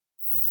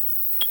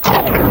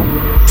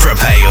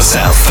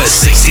yourself for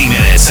 60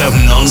 minutes of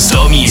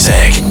non-stop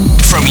music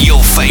from your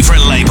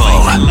favorite label,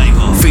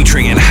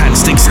 featuring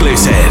enhanced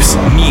exclusives,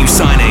 new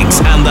signings,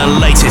 and the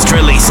latest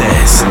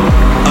releases,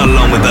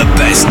 along with the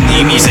best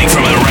new music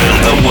from around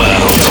the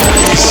world.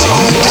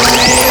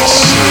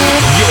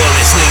 You're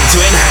listening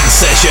to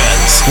Enhanced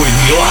Sessions with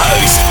your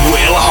host,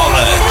 Will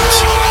Holland.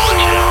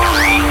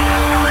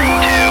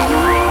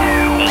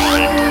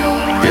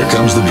 Here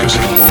comes the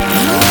music.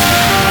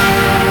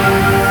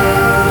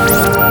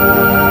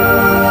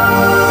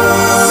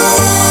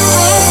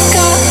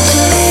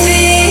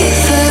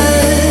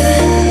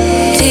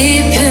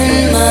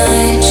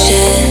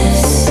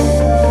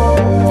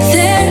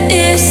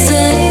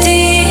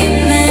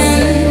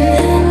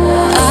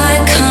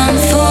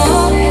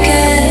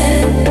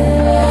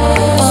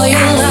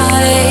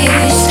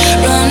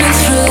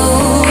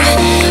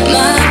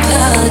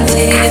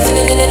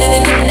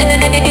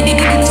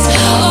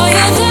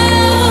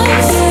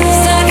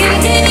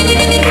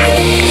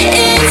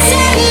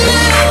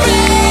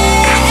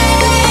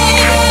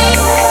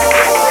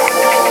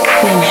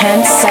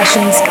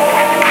 Sessions.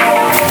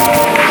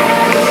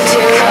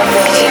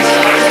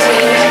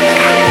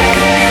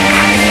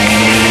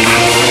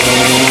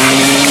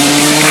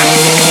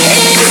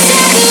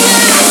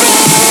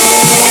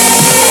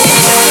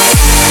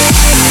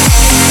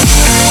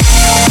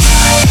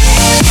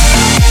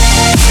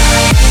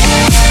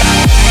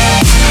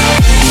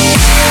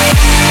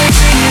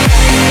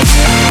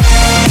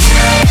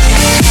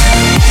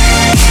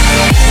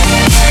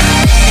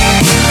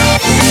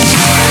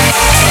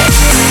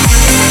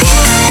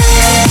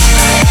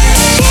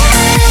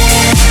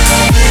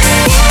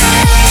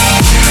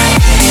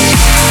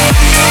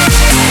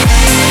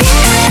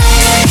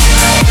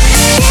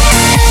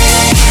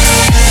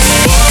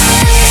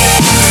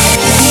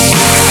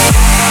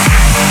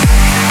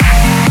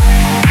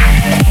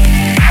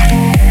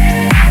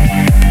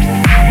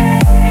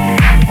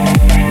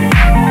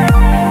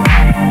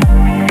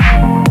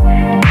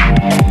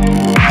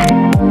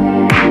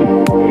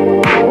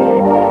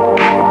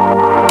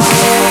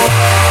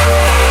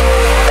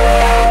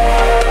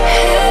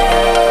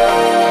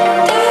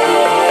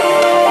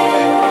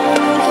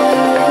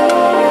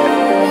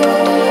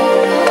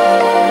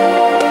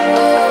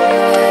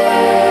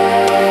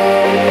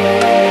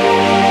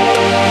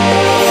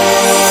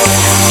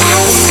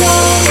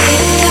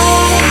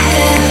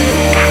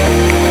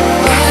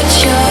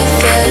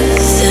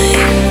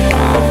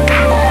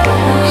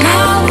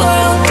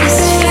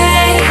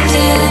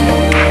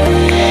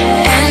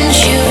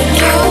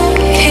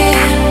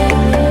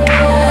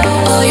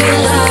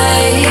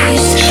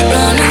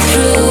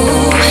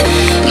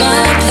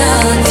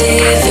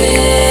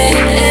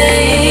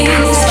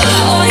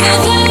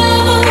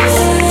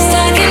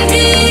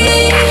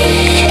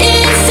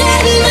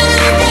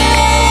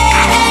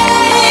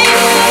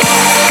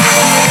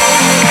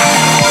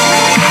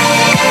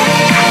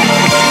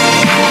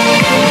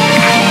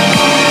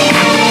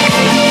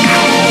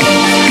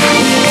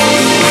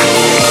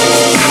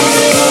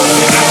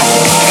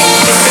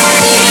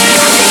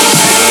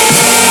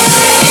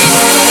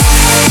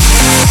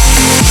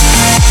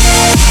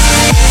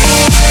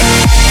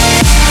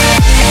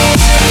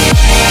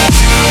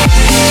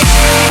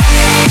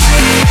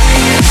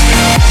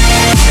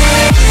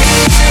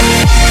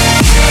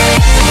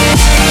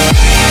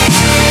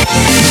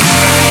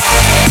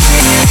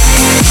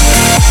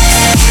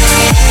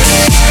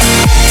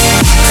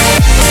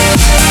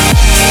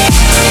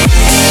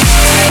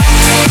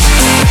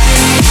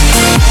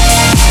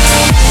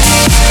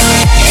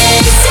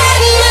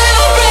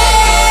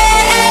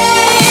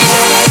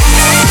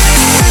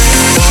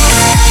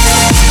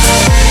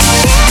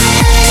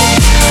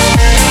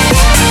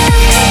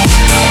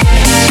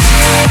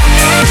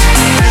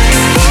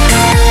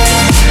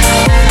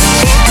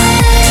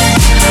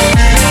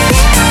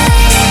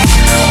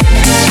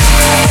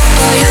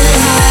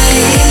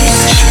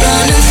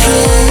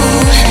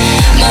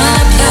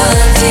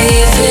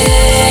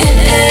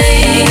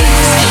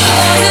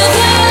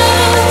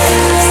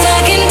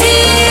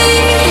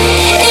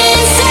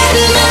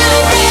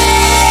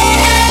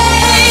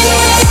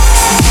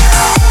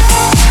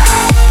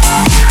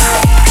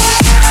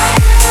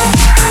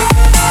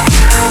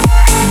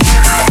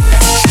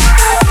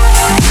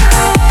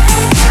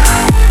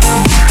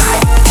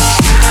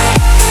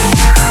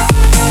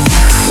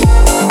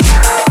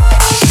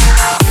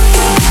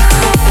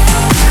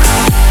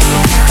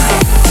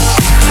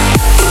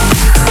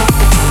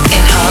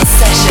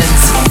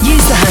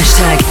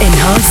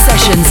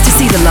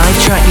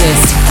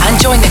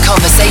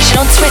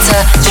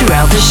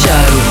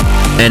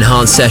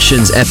 Enhanced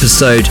Sessions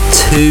episode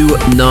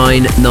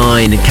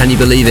 299. Can you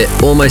believe it?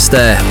 Almost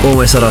there.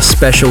 Almost at our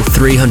special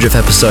 300th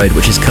episode,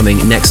 which is coming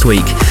next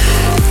week.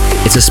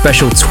 It's a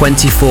special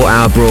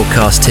 24-hour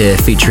broadcast here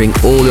featuring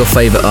all your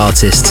favourite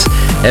artists.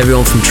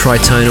 Everyone from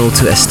Tritonal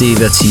to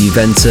Estiva to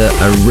Juventa,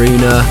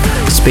 Aruna,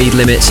 Speed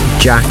Limit,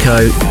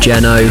 Jacko,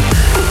 Geno.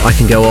 I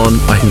can go on,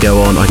 I can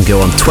go on, I can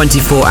go on.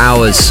 24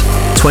 hours,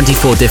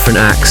 24 different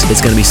acts.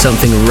 It's going to be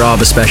something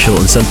rather special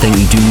and something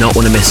you do not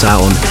want to miss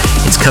out on.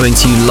 It's coming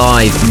to you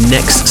live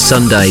next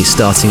Sunday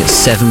starting at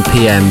 7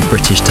 p.m.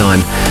 British time.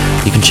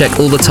 You can check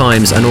all the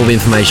times and all the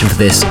information for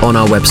this on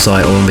our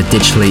website or on the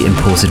digitally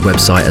imported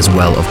website as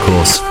well, of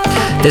course.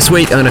 This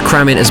week I'm going to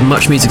cram in as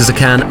much music as I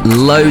can,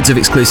 loads of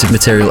exclusive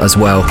material as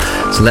well.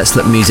 So let's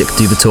let music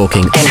do the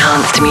talking.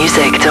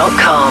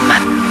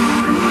 Enhancedmusic.com.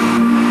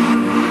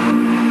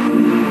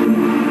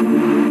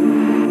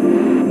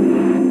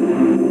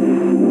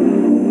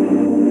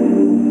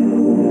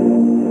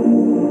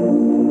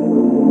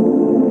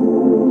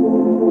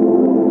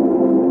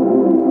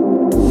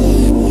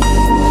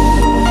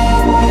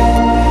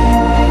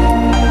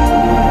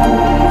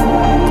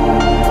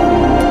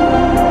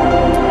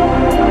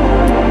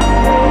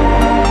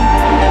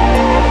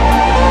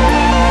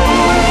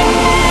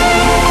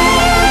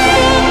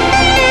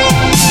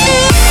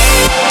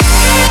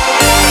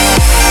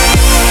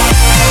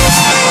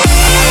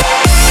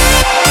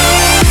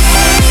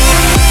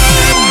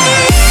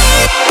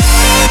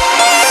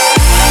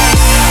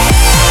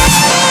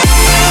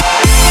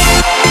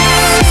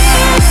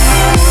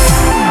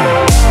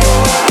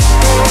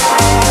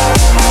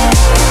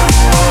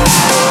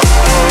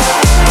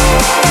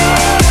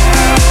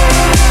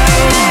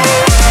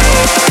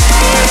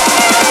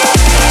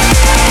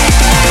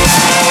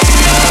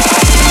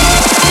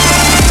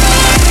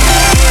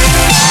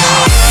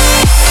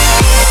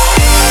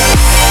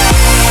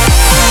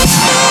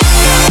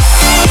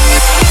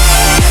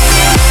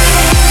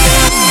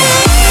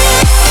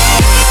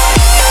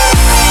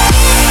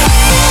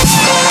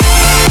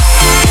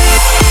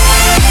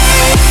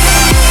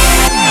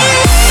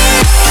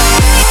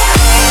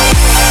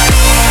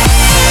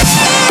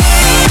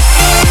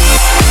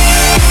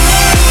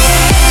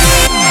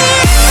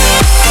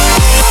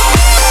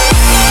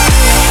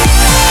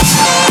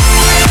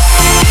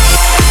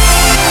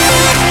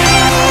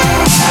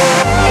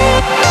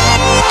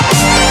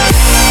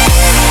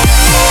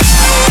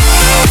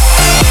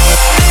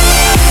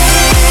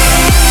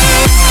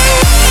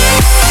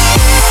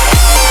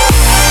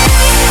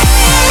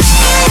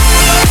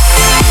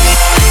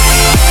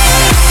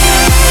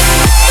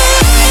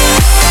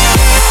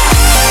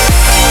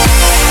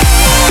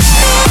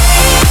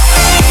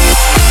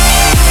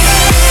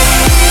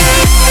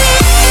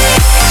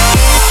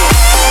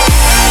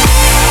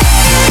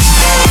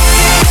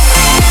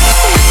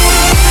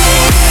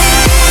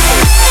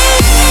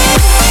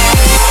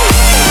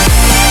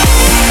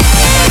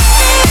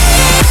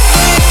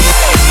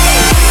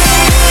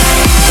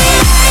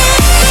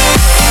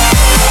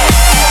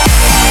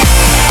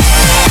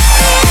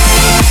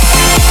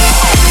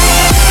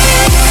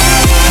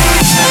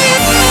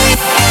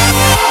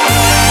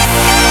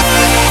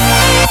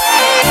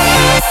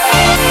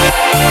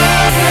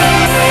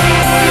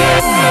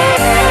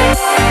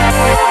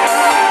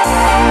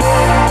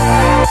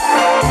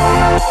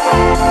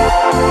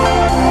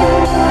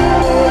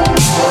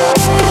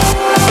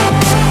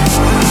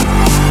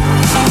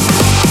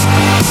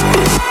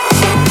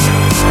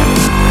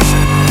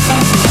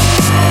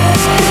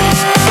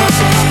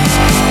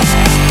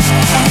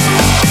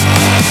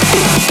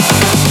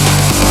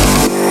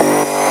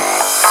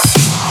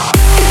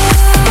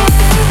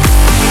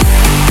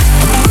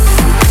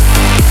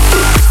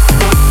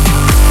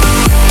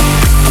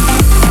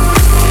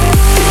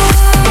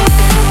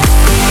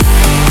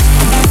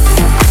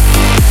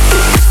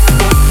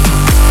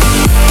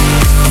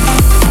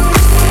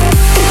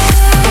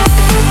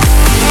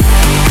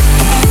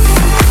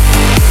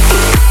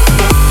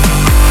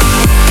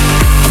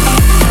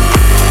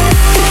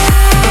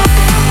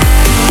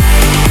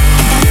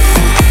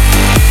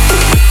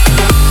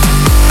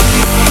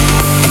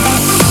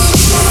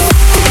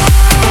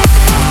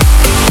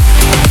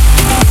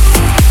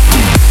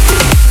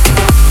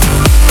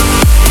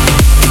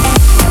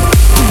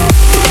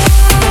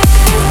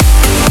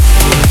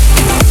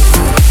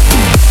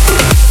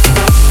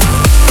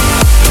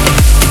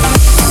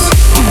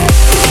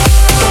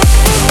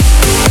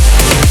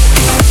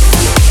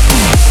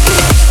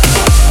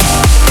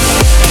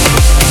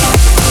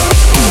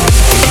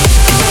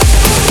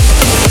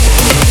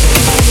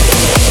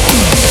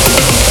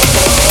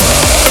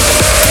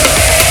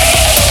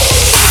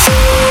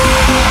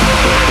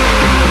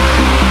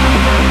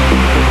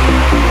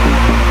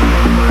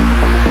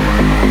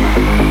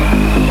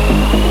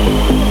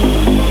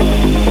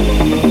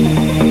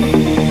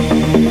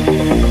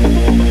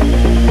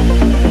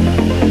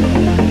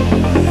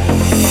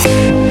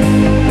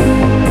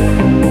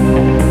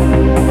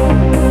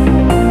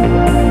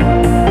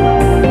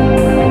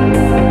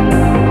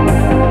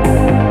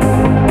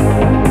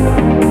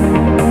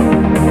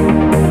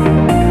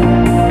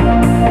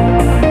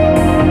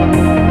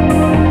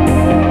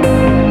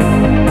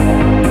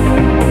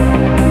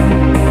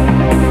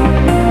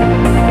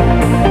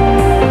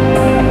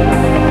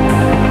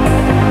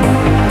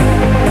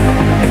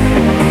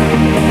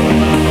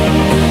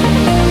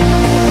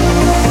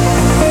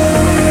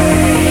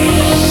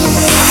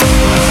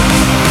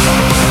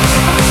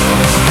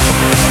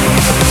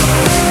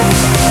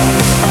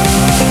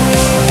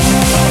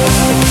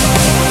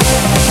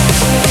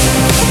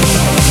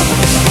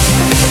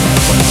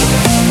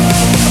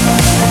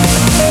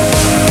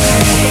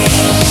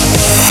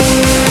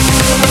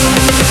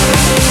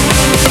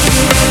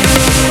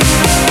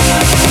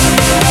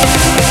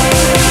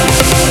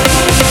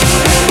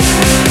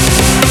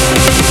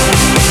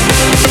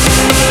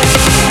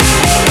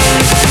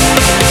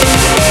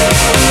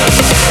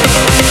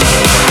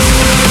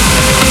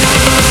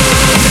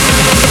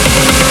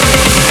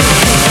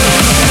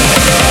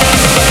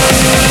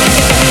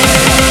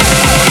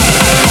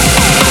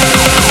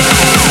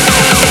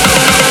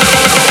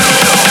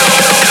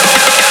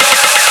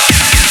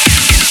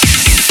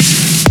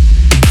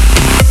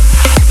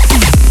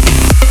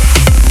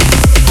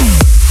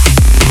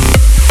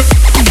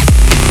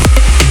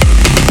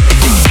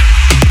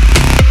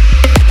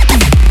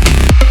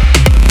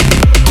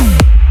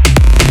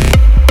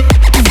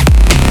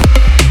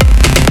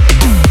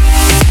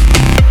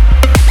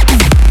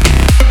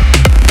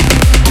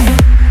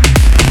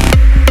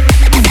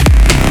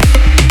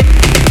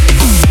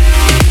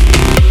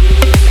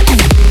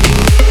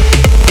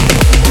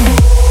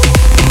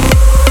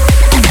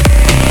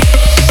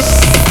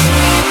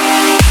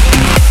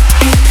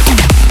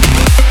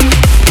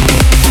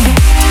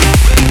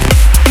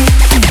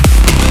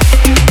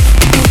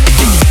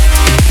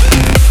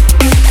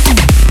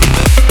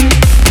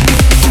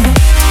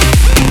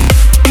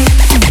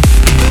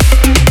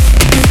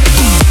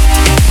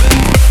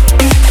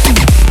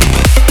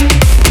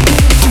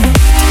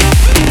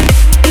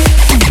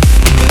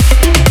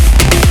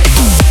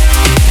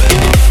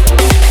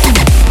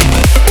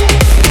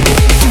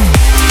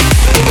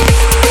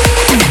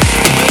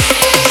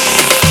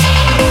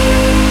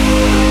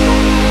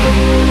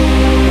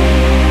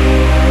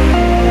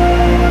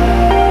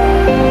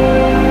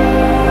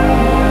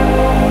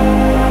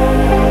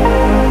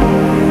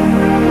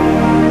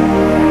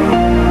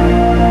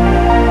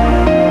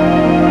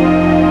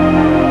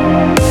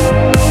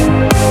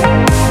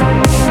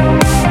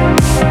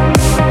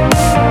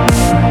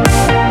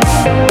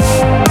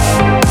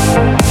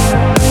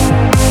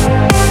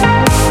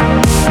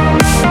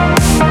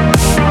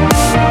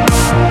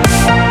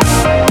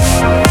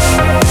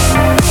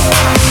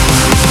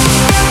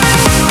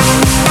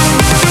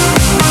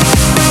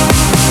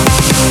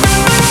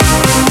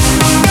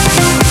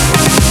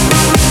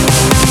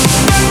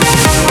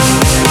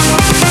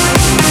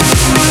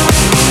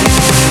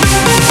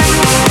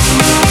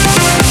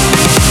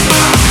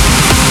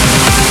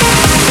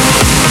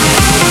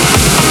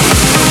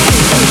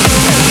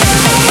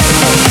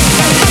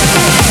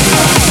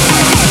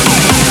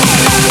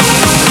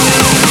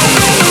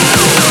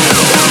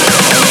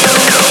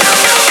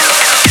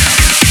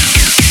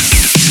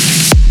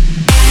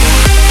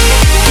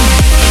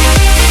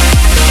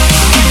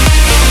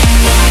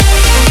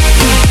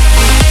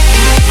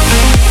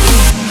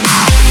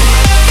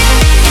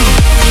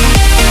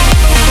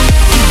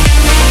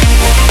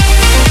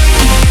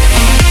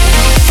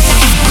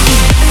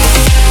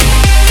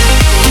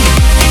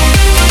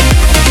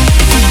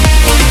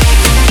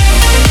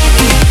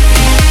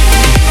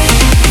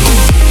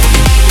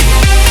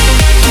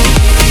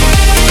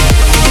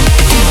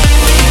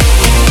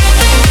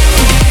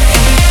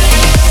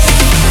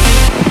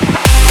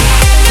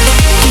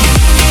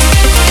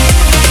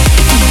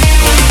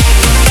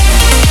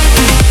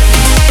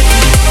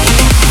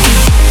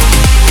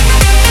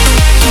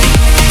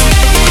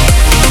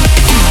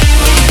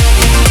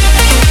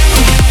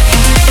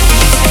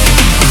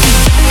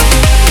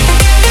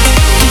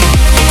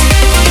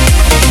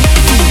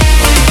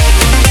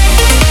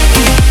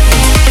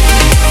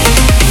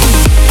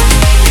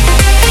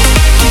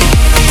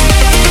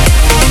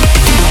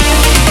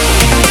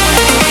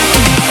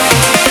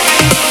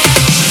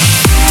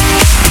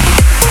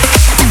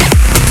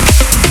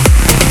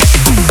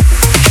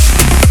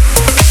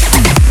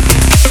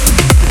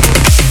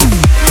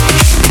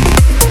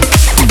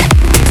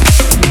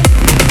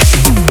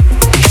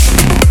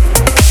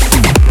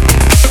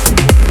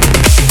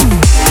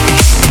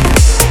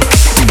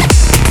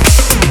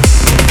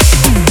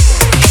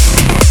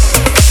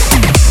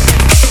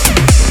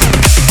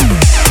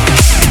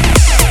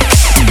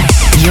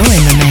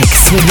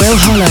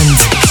 Holland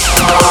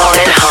on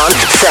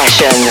Enhanced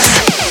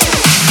Sessions.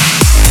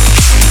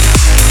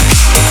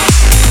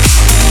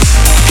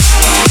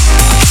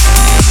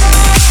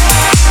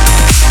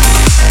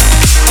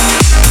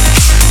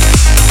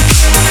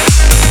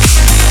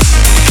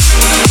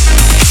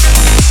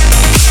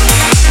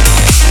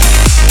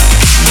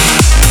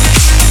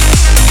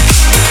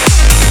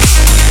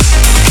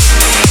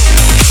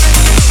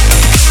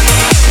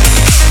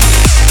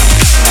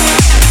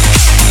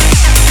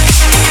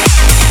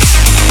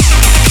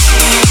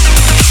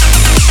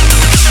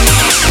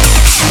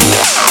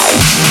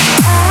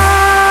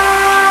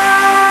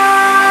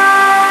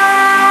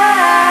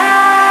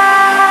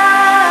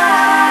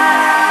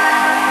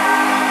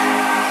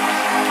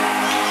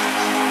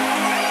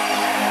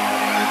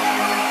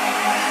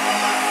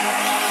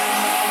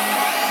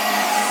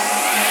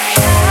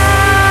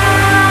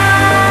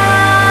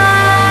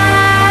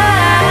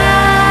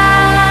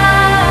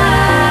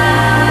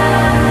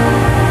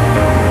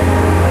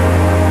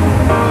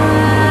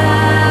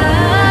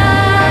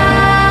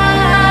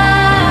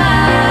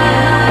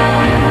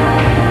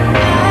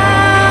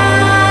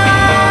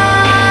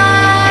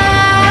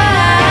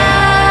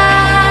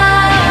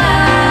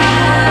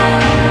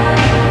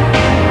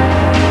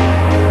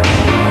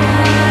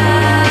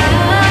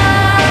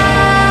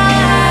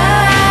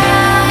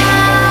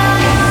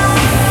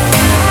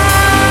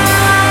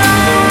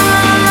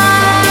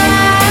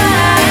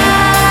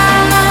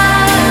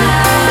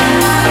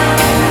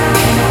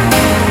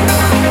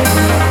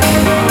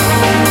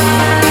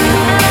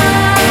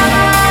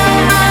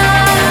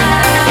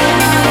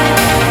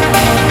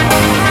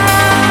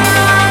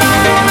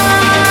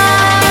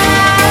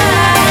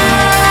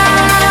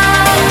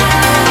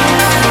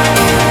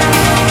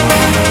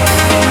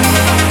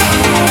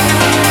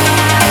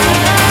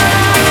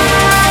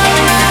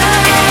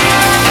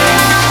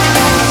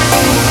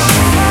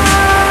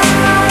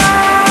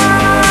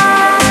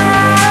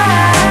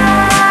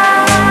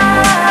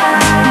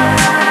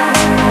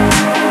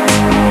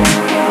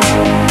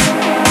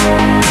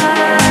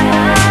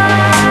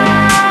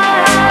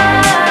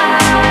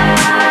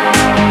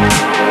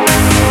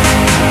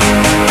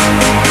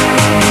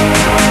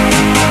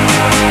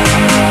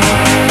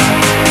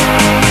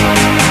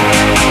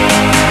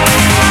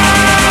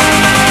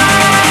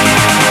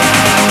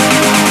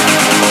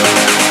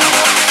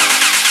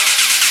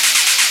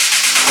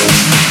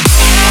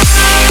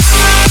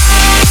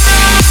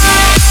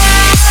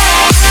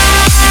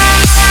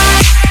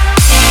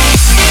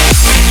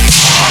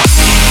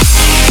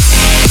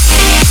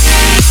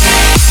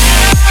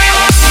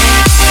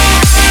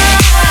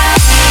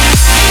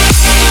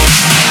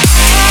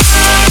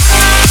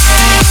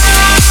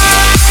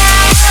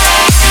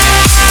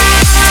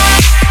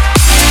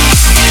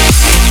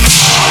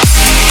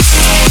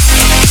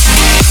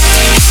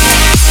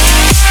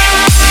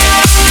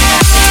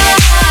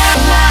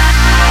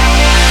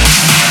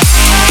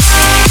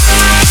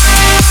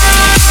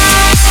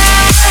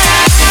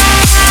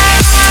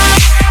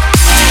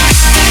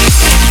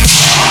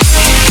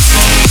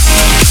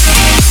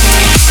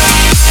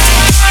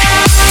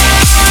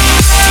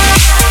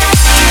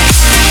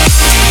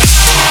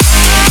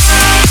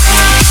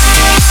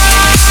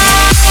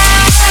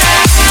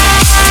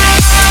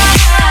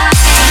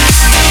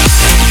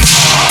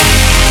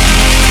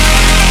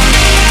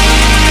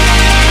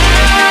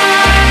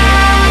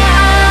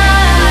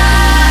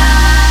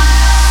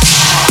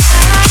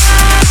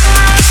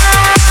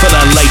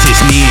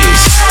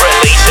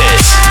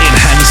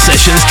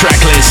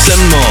 Tracklists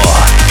and more.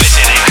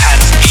 Visit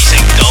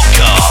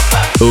enhancedmusic.com.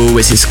 Oh,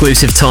 it's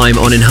exclusive time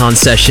on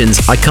Enhanced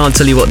Sessions. I can't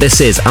tell you what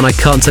this is, and I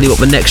can't tell you what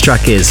the next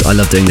track is. I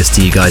love doing this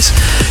to you guys.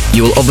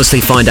 You will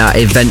obviously find out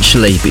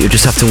eventually, but you'll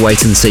just have to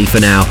wait and see for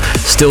now.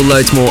 Still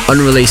loads more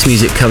unreleased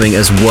music coming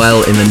as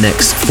well in the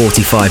next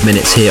 45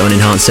 minutes here on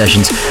Enhanced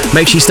Sessions.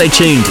 Make sure you stay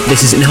tuned.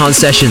 This is Enhanced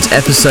Sessions,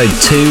 episode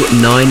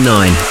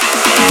 299.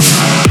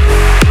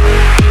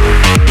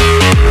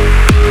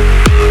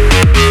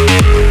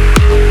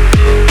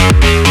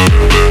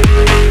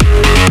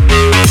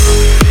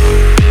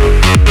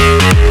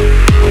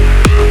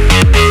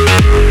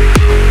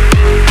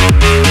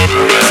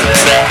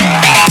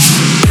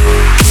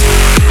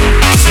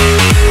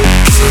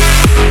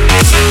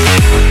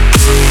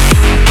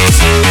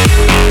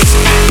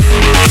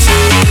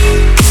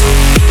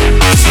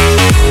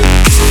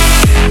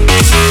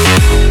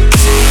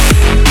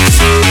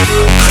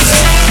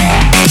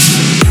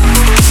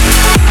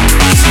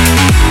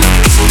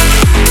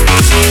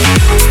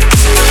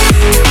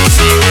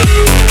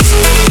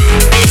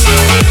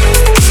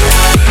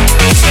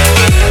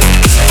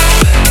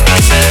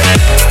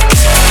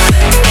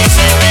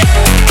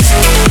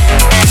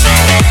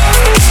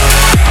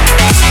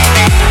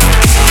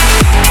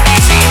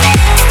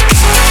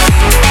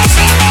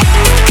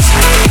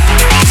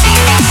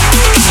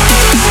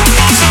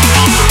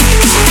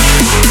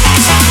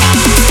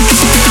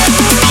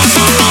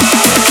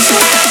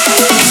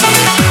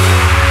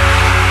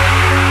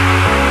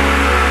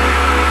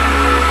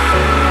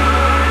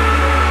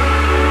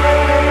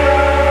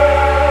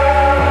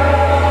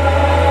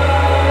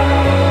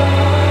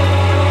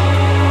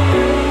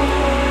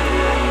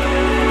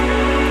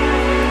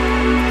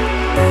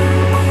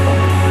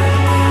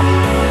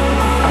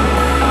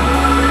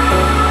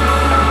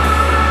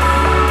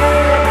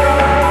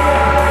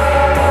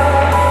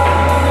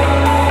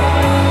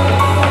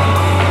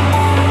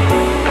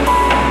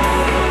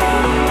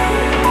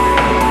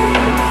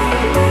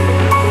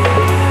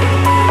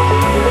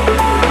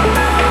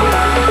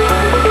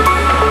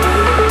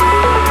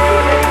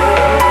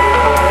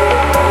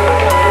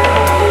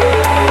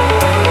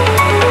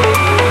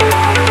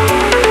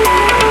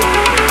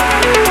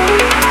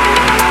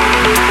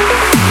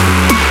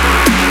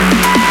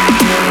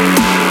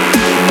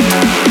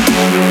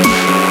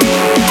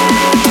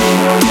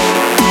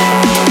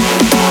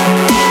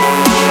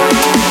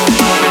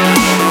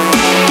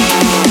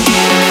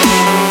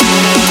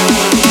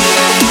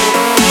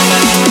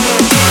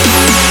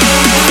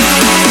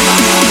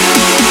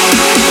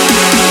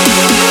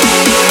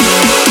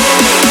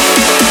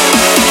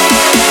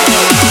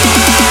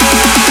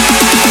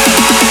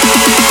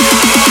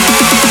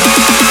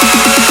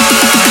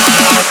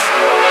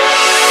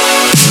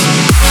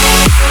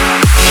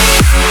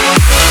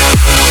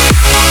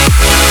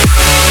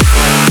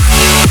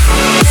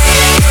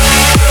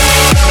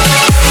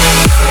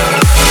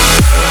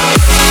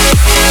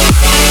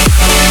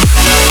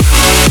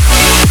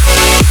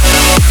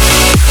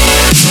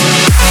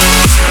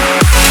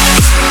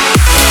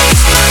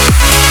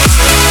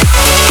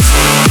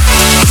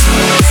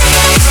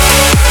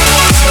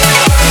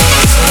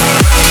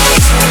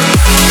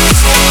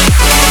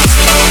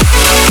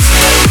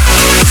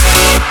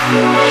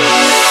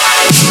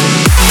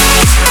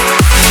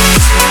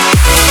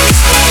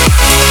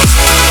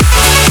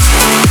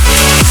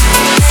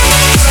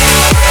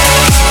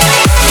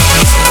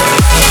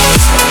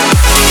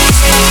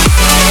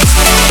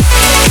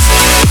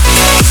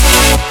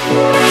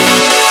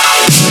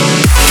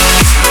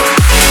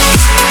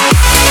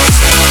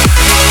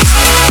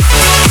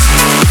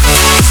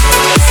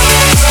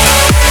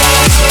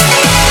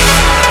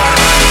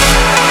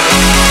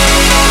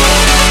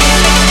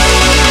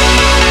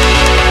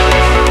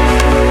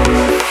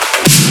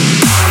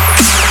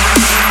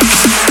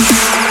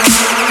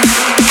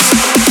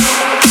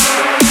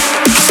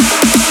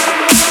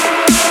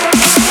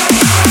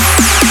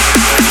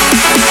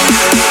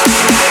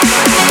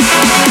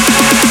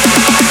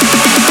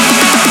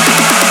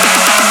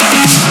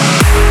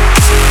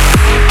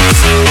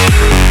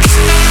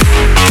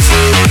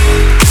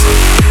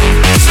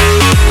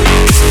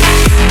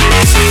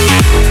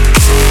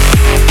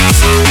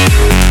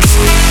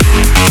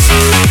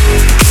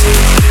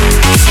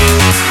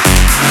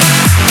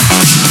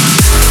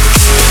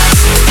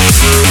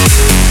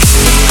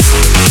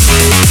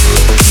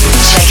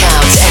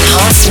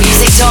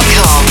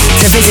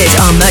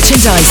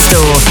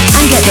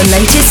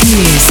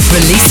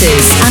 latest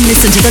releases and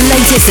listen to the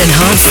latest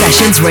Enhanced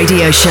Sessions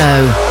radio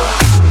show.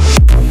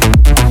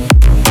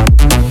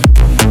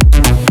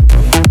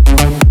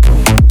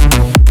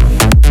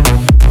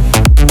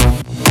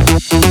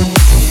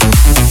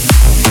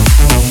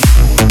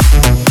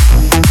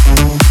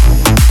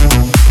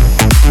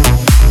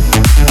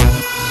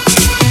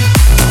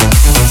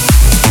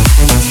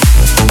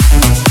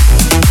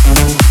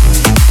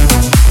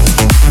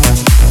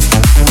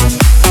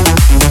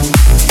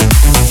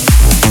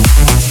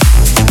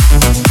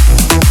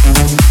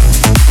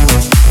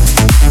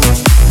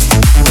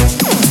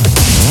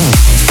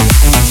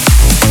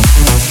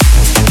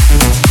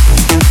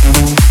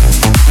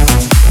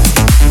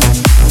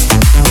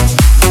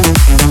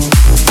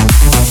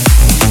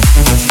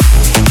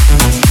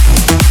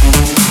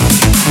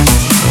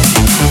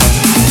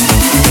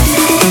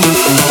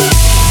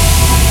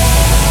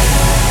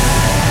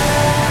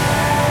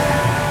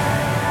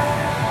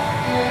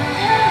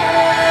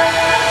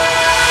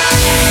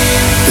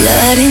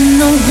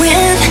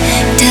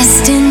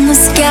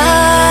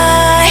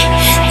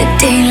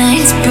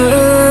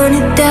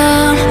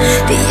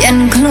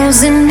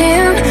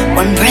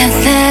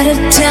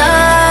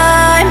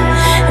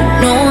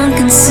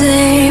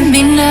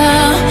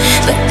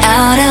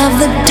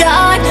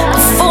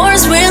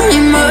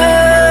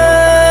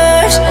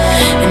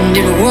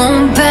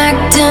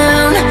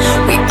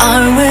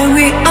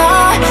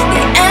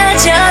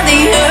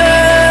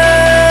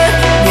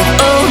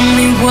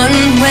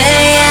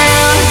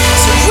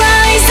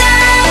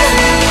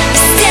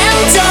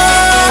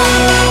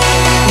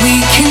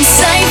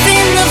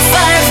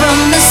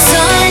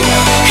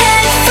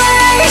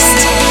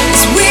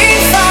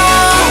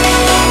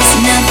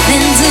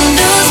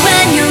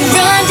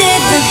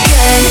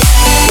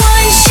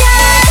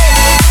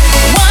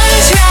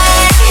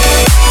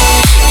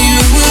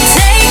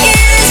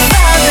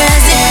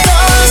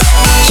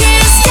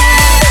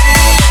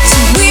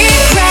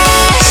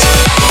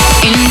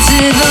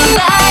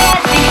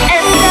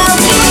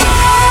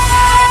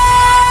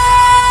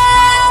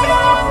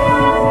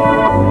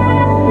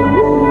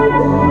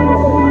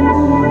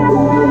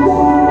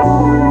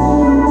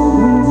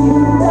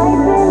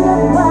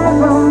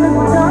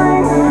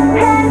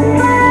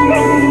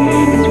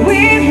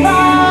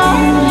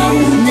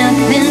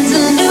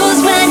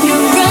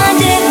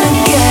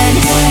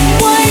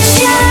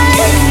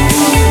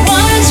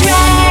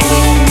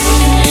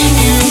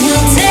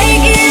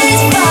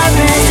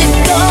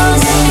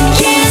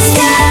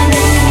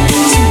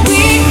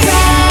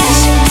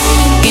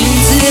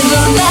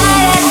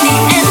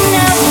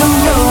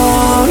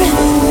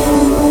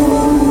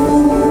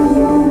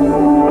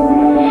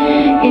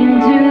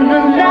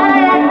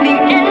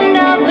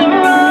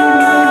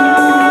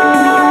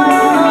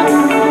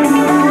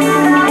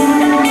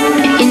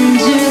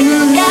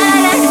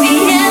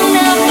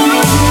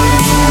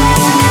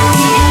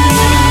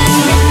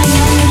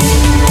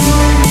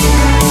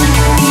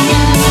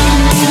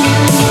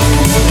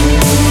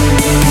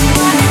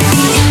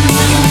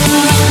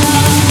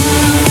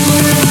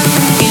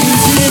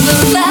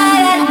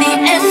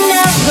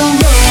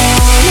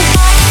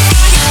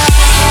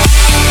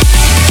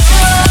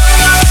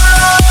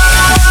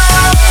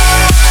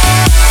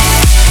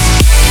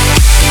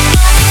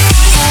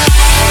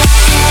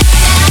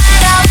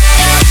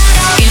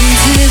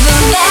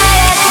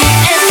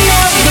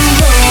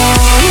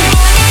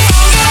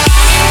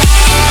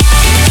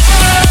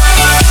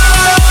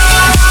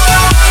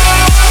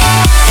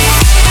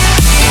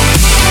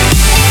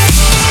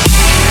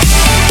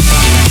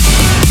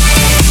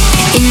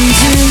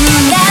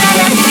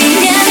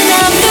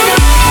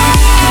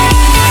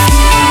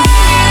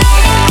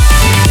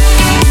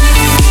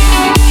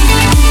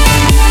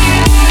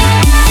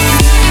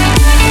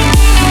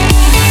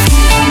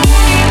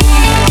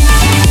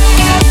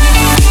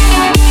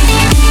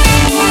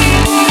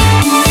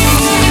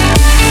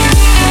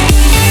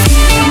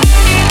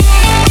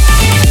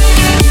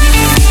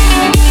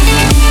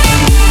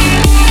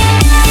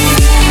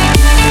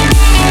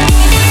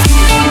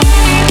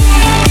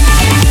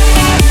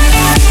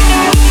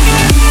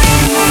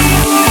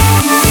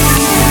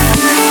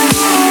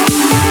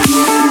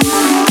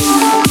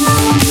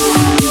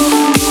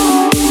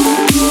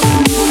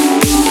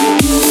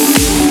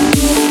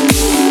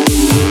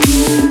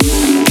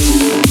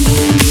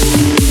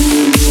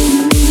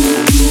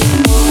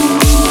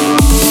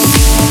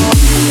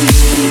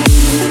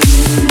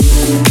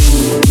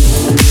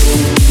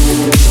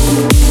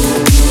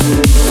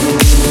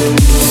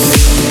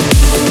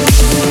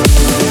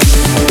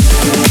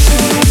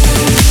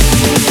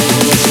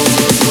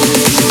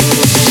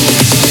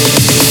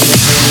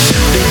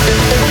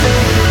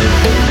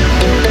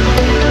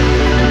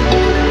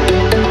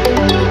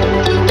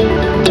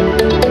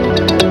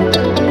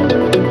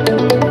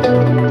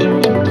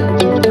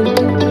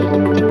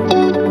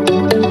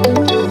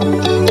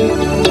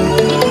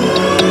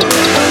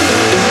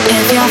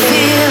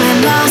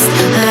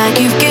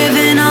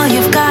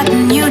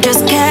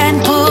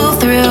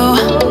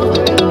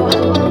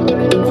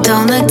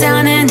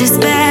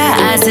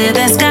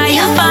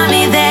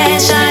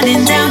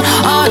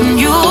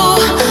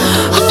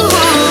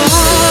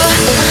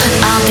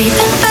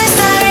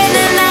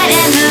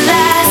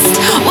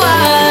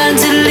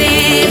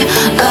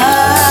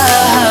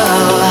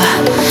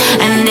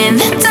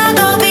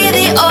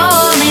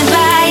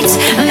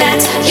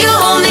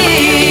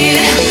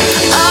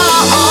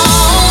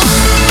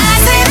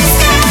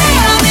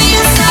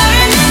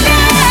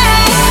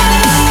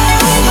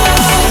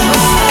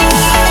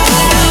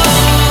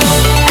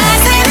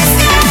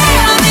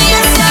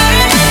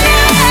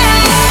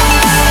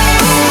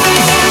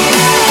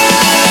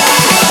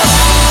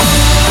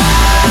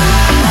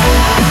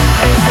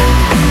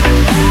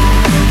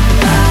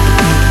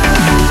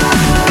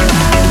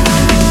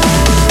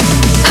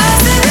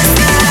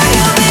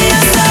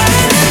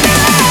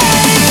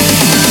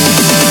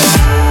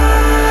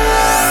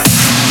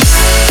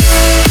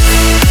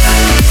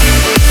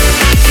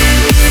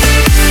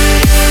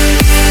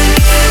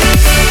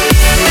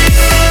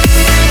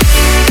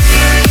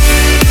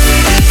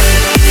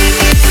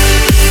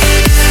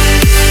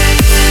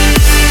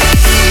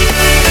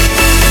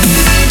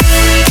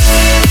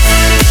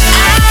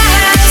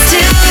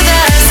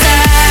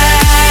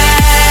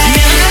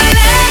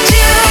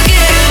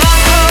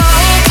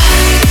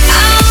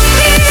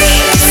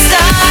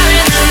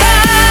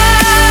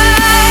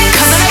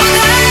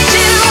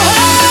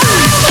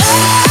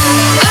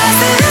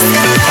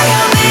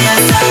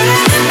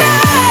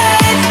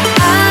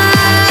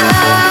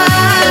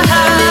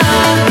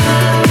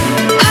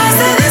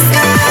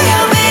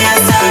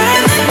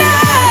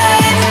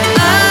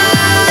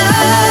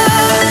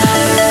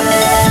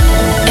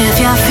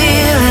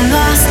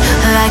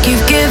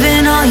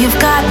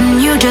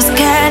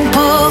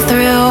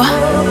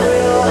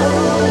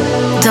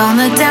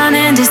 down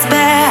in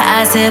despair.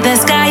 I said the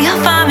sky,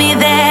 you'll find me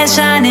there,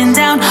 shining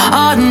down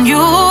on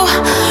you.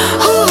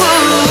 Ooh,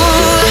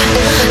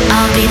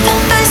 I'll be the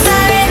first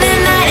star in the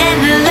night and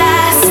the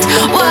last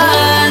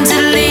one to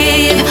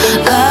leave.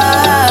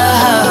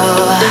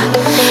 Oh,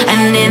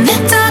 and in the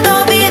dark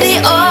I'll be the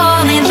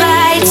only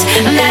light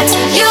that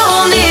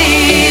you'll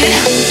need.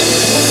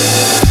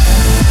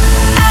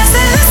 I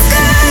said the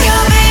sky,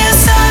 you'll be a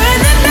star in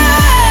the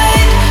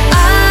night.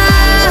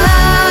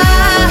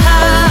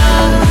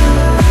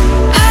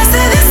 I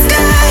said the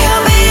sky,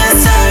 you'll be a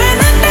star in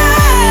the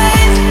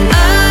night.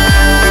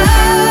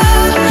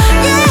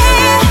 Yeah.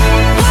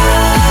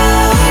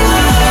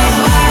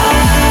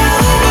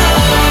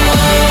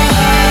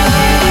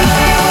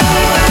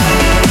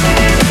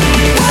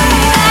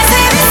 I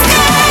said the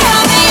sky,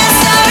 you'll be a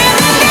star in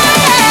the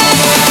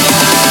night.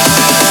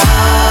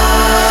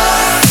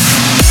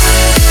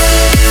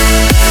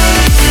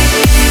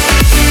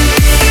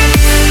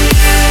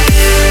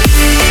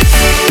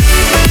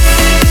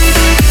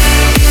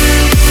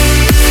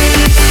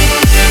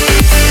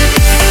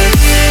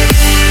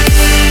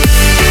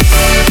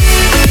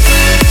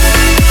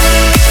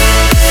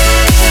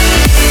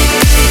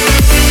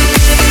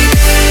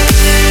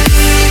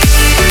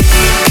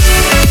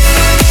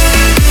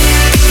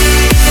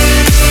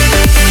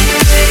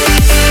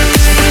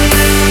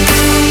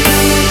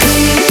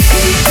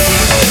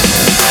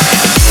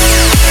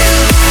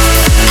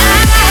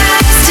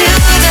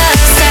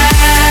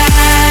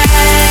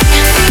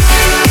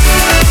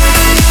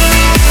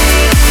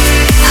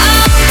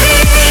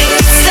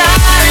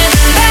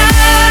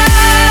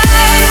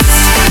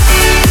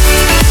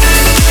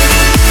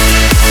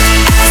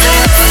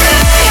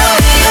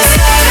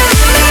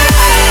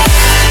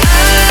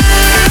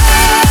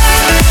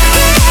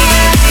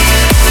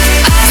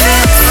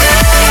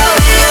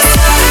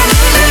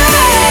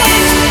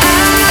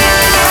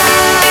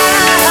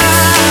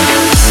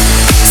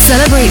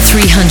 Celebrate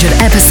 300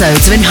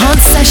 episodes of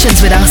Enhanced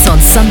Sessions with us on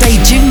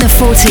Sunday, June the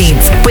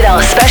 14th, with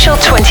our special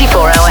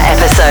 24-hour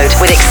episode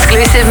with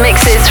exclusive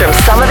mixes from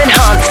some of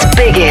Enhanced's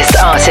biggest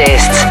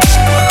artists.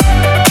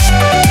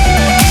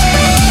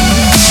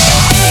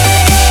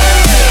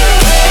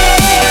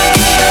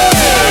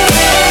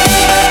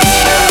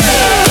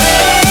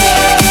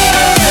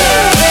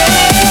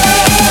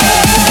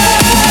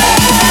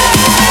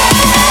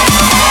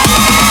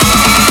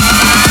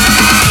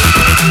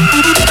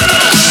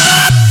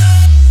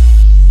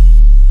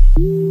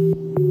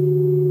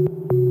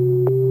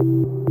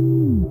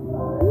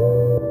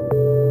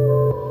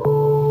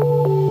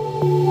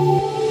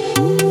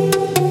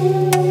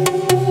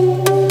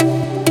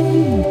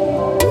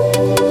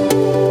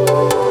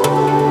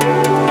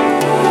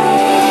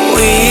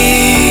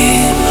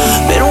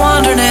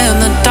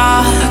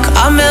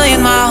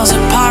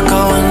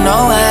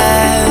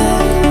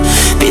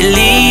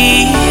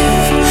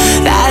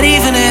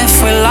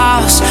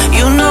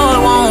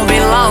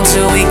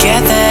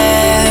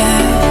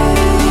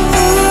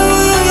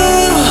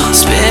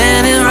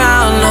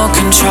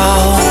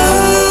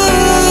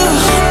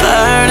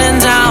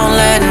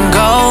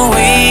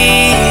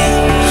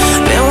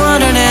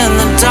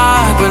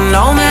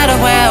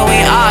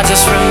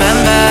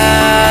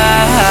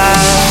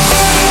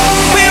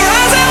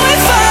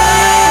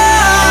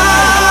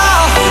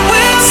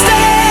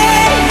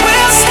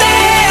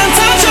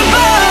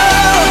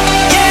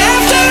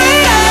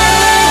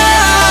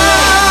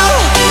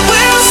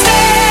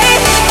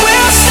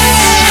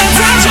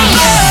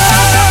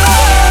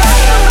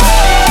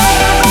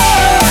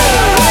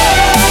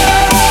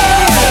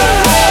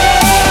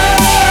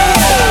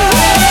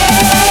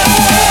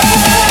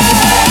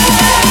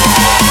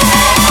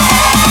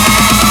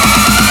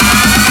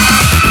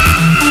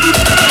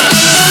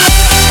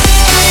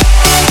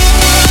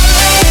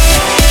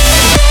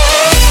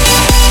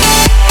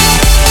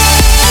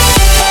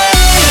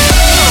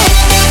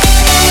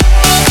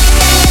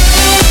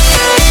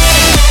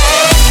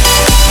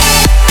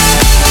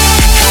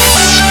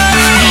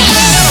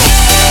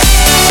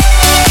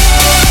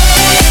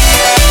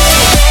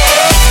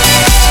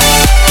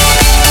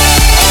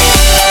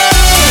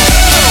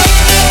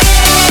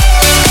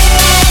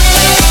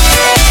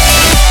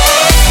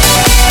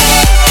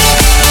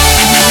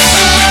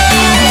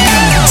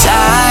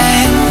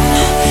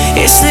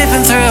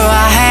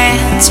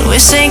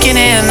 Sinking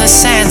in the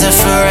sands of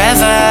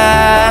forever.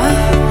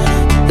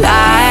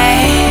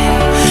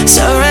 Light,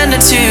 surrender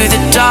to the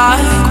dark,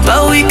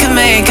 but we can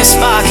make a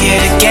spark here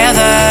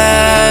together.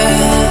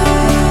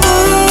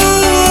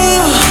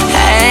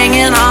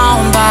 Hanging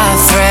on by a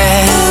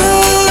thread,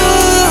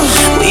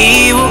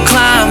 we will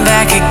climb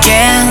back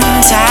again.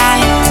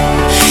 Time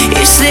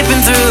is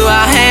slipping through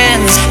our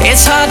hands.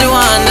 It's hard to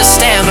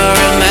understand, but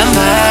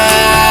remember.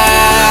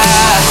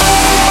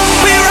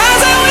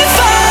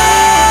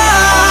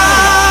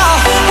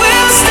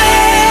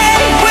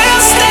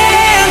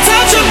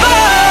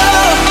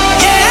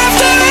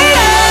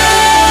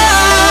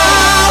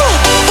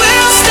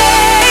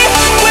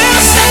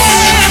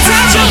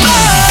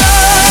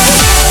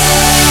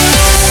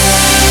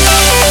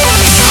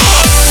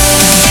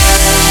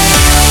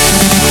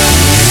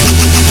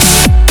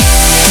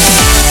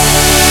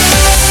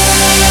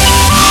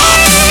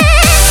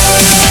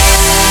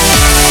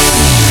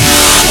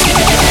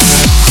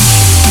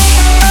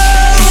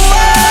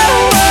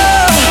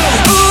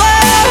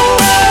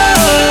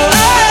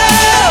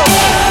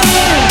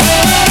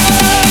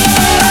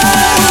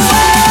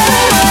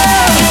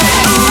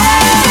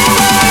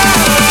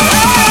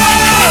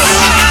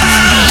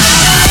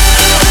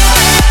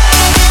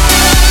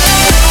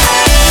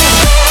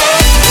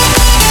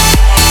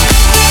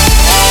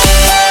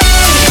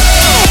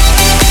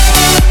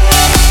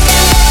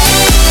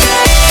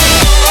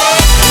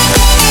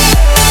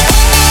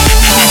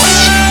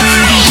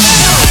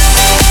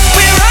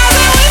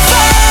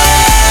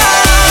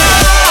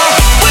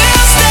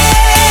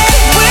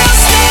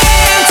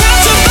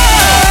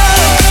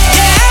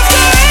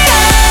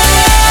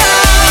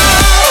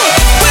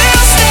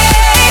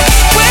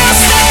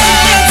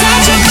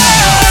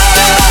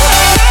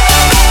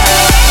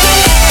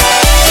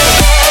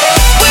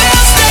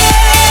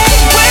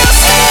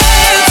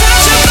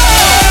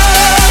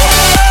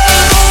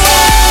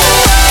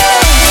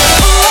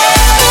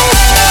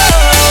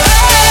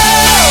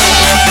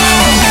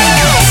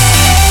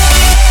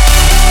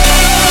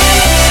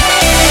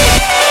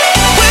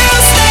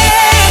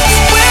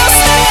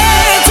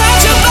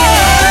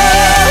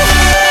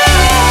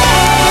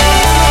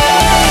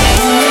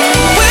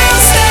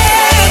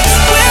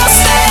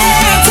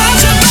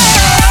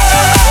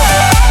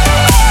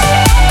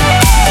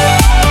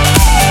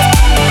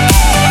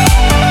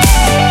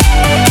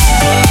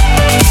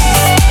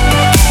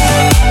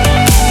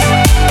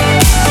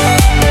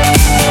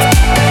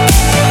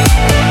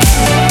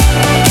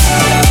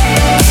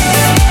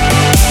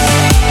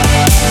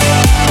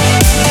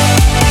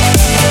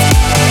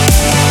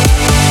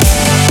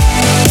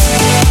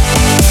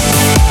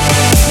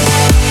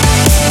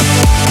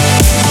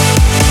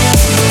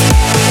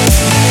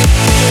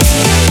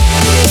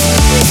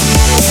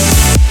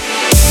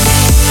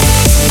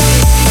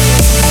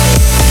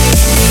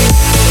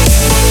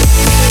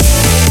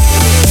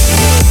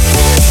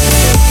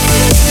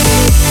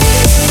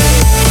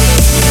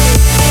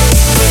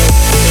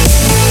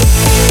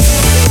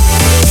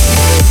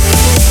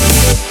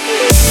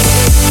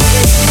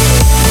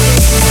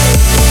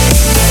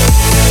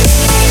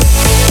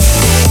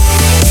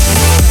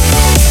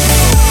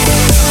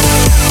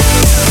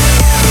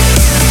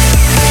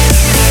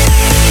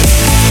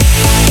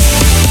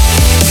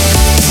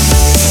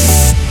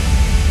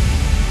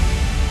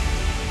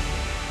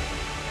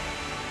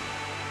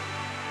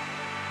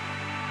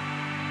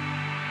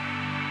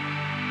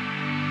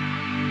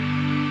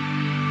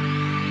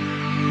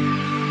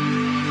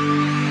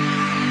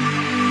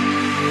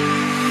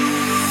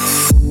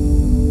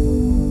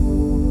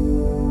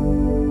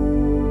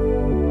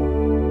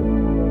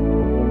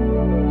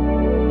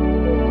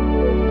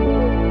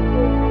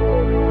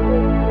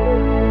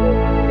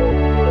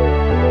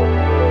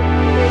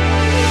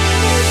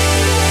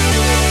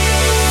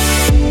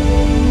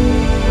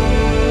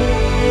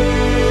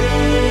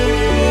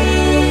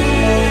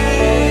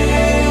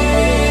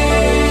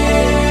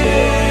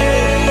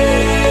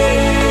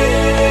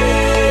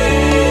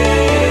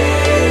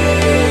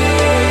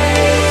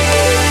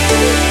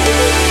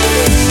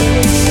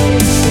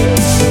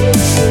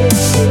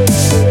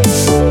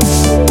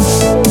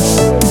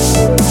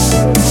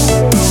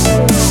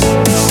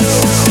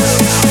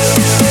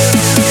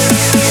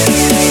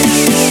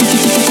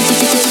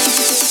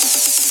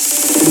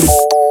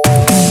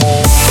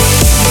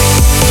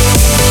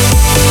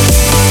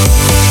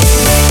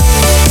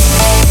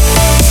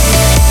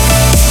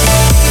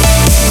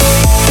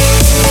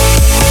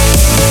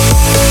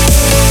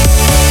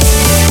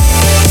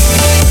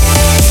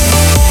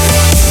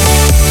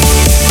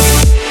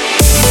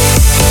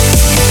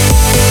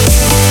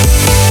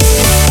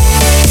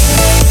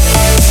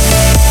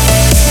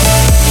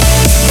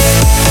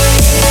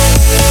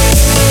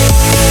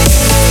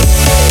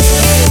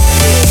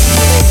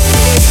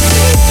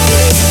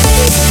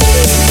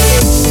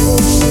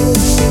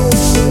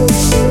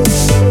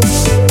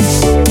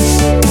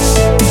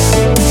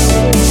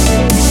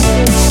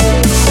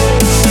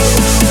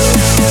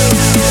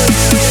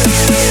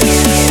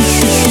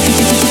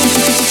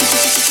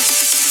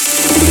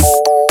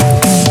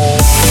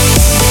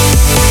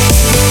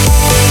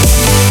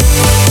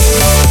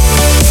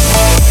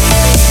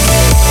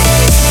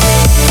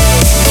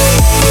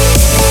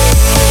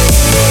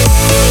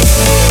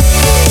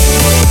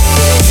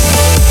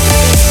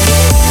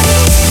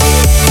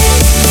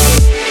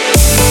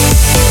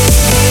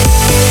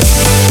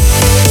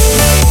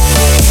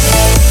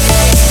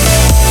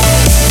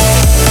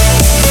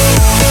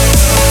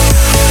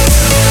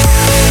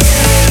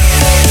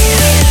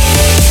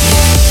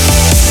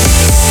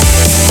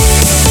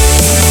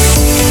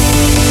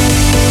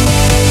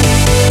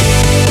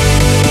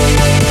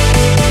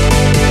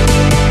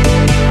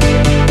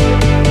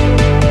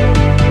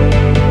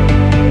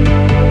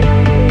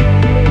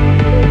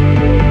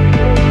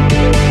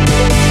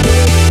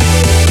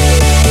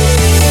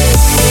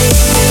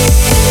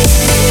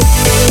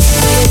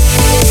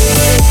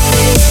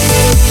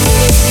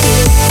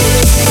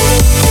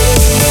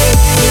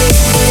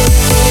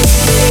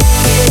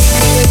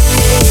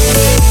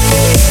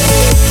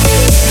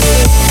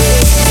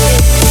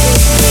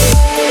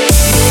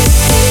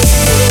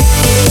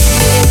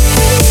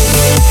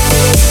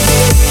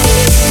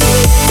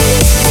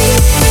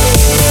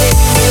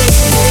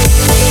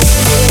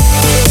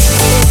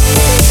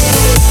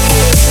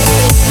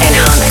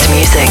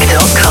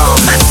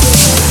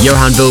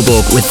 Johan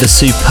Vilborg with the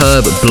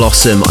superb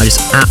Blossom. I just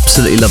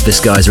absolutely love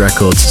this guy's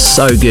records.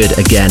 So good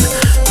again.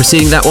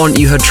 Preceding that one,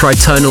 you heard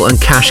Tritonal and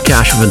Cash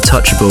Cash with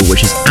Untouchable,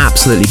 which is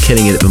absolutely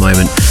killing it at the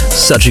moment.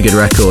 Such a good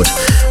record.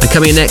 And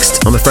coming in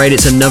next, I'm afraid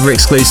it's another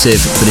exclusive,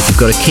 but if you've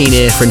got a keen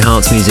ear for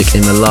enhanced music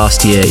in the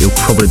last year, you'll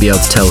probably be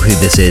able to tell who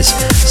this is.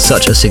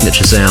 Such a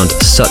signature sound,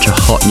 such a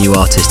hot new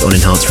artist on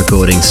Enhanced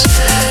Recordings.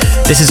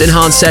 This is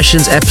Enhanced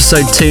Sessions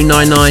episode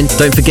 299.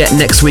 Don't forget,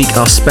 next week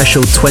our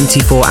special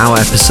 24-hour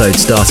episode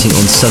starting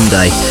on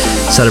Sunday,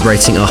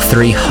 celebrating our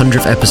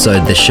 300th episode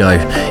of this show.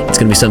 It's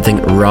going to be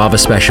something rather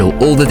special.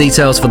 All the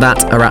details for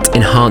that are at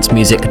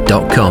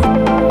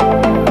enhancedmusic.com.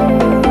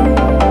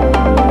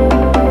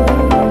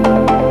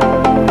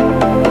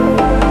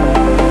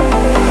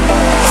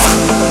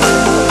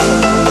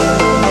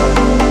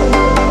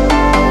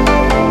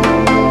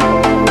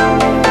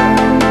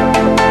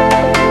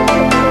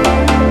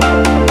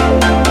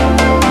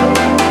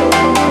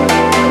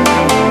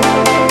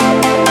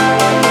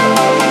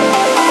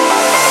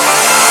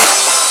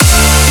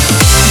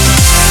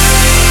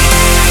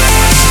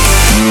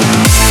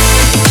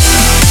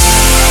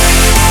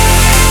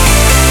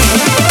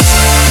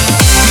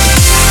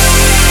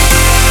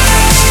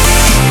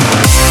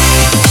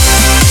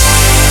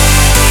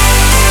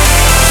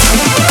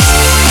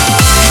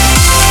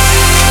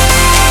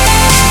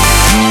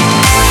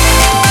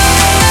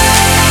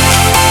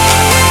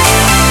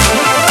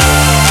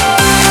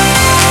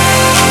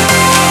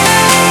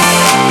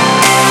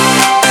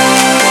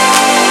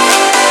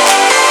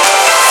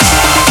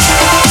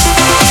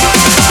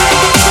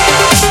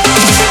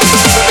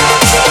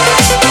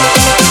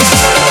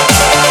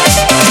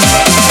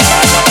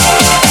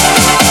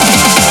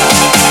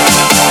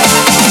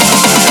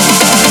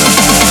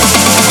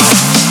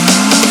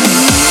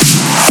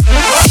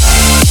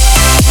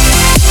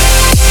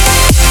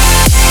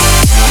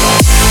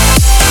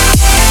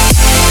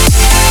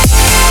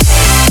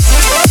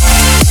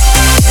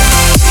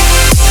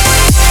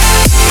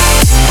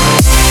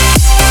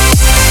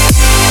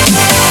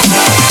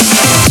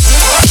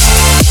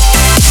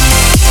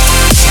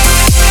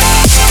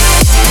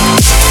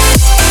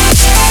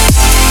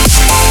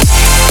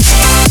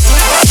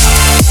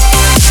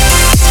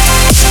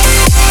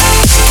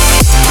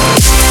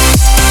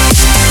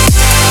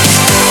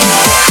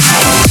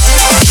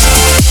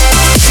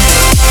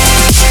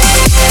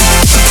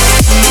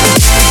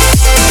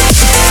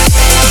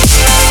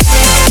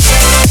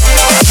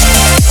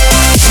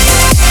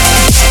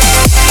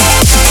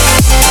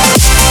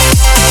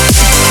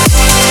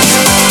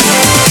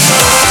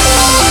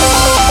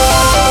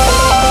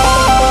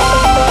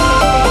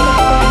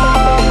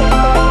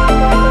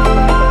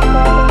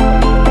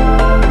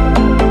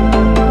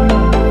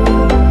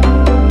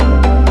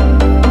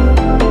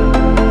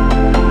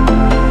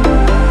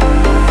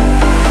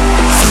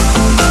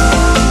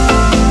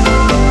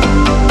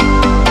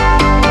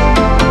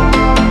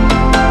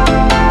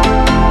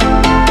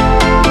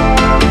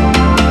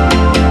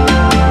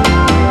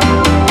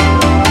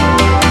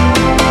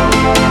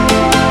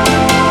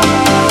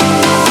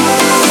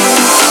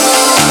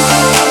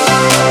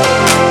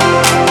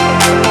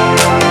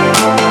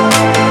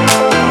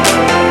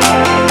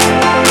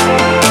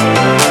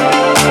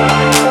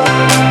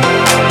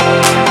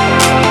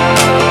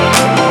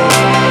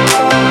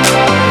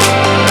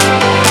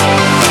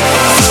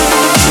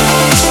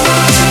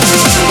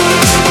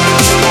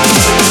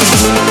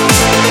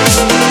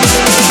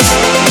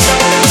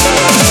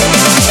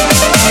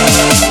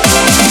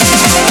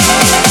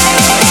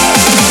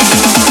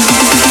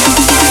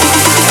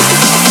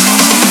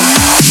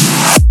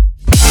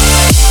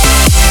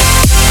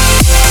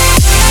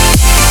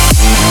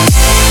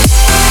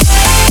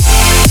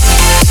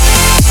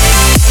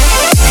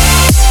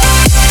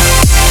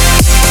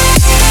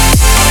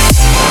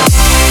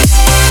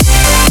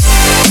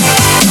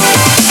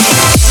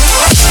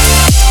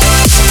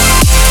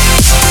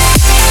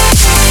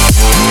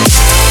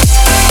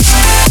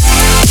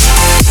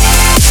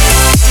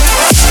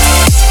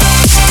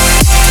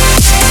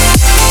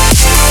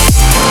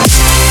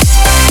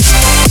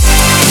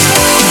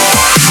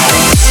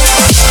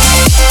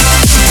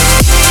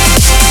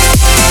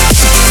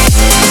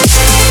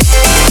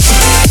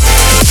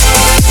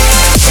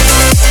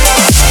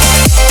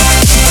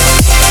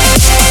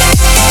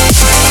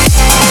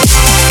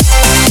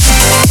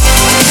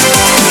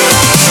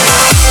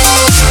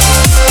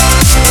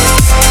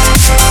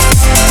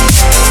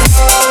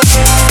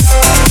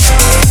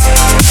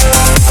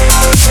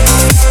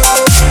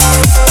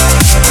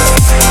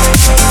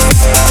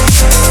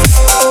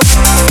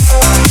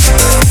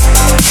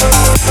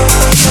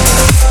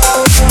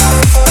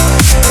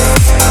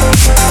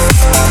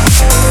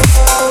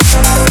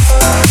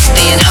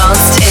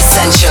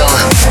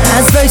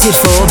 voted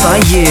for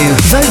by you.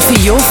 Vote for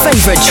your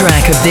favourite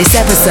track of this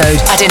episode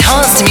at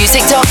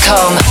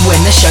enhancedmusic.com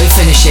when the show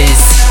finishes.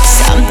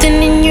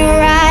 Something in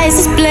your eyes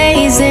is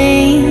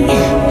blazing.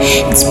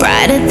 It's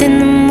brighter than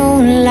the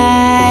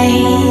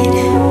moonlight.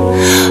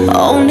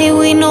 Only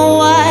we know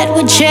what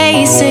we're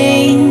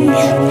chasing.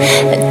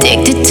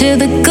 Addicted to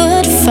the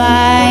good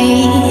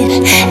fight.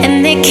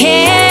 And they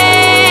can't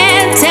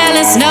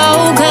us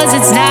no, 'cause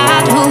it's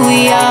not who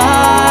we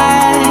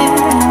are.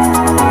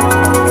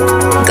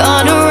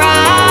 Gonna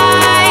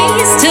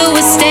rise till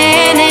we're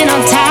standing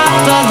on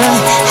top of the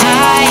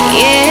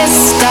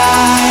highest star.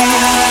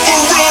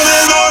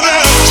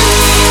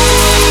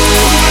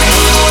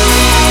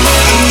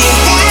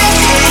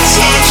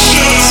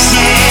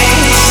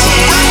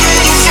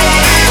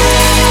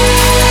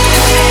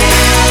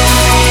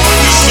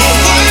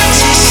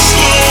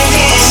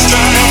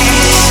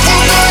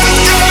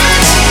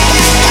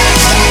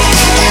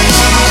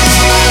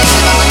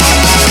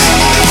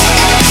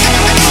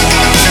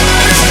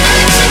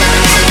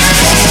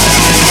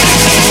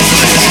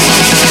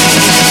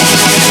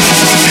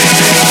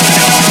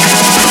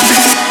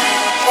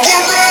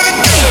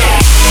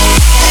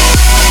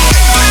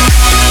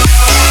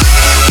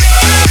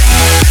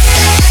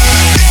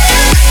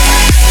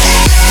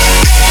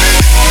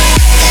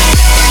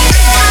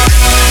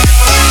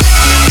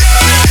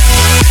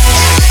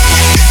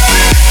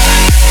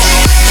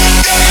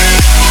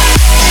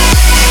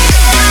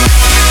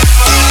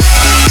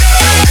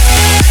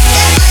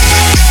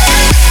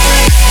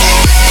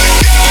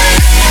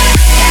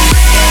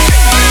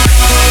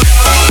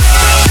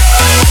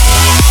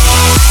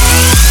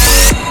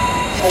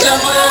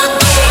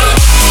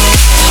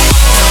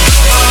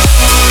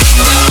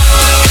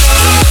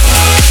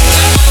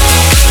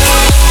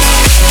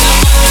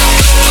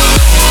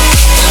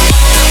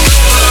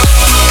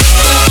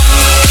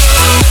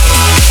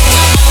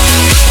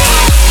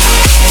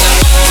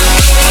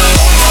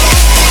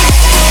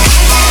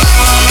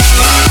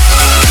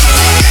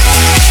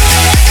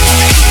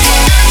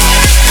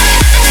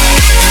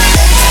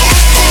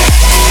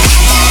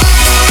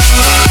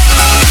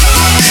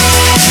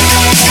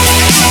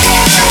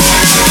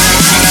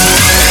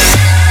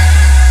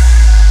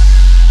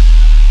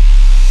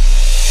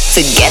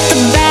 Forget the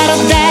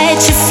battle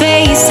that you're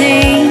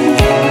facing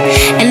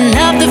and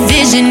love the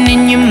vision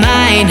in your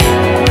mind.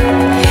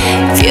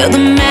 Feel the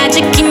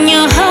magic in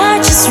your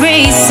heart just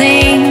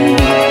racing.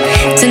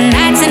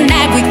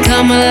 Tonight we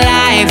come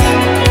alive.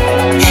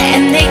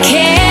 And they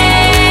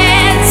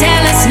can't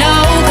tell us no,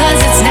 'cause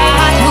it's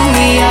not who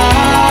we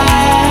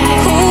are.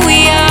 Who we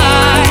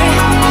are.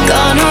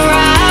 Gonna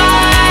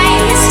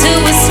rise till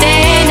we're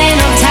standing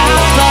on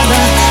top of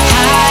the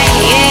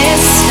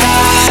highest star.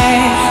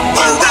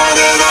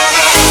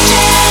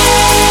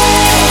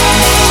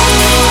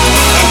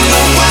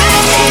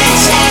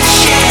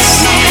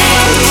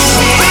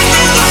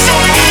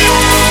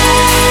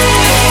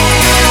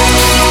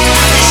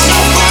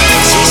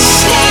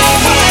 Slow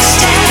us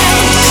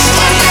down.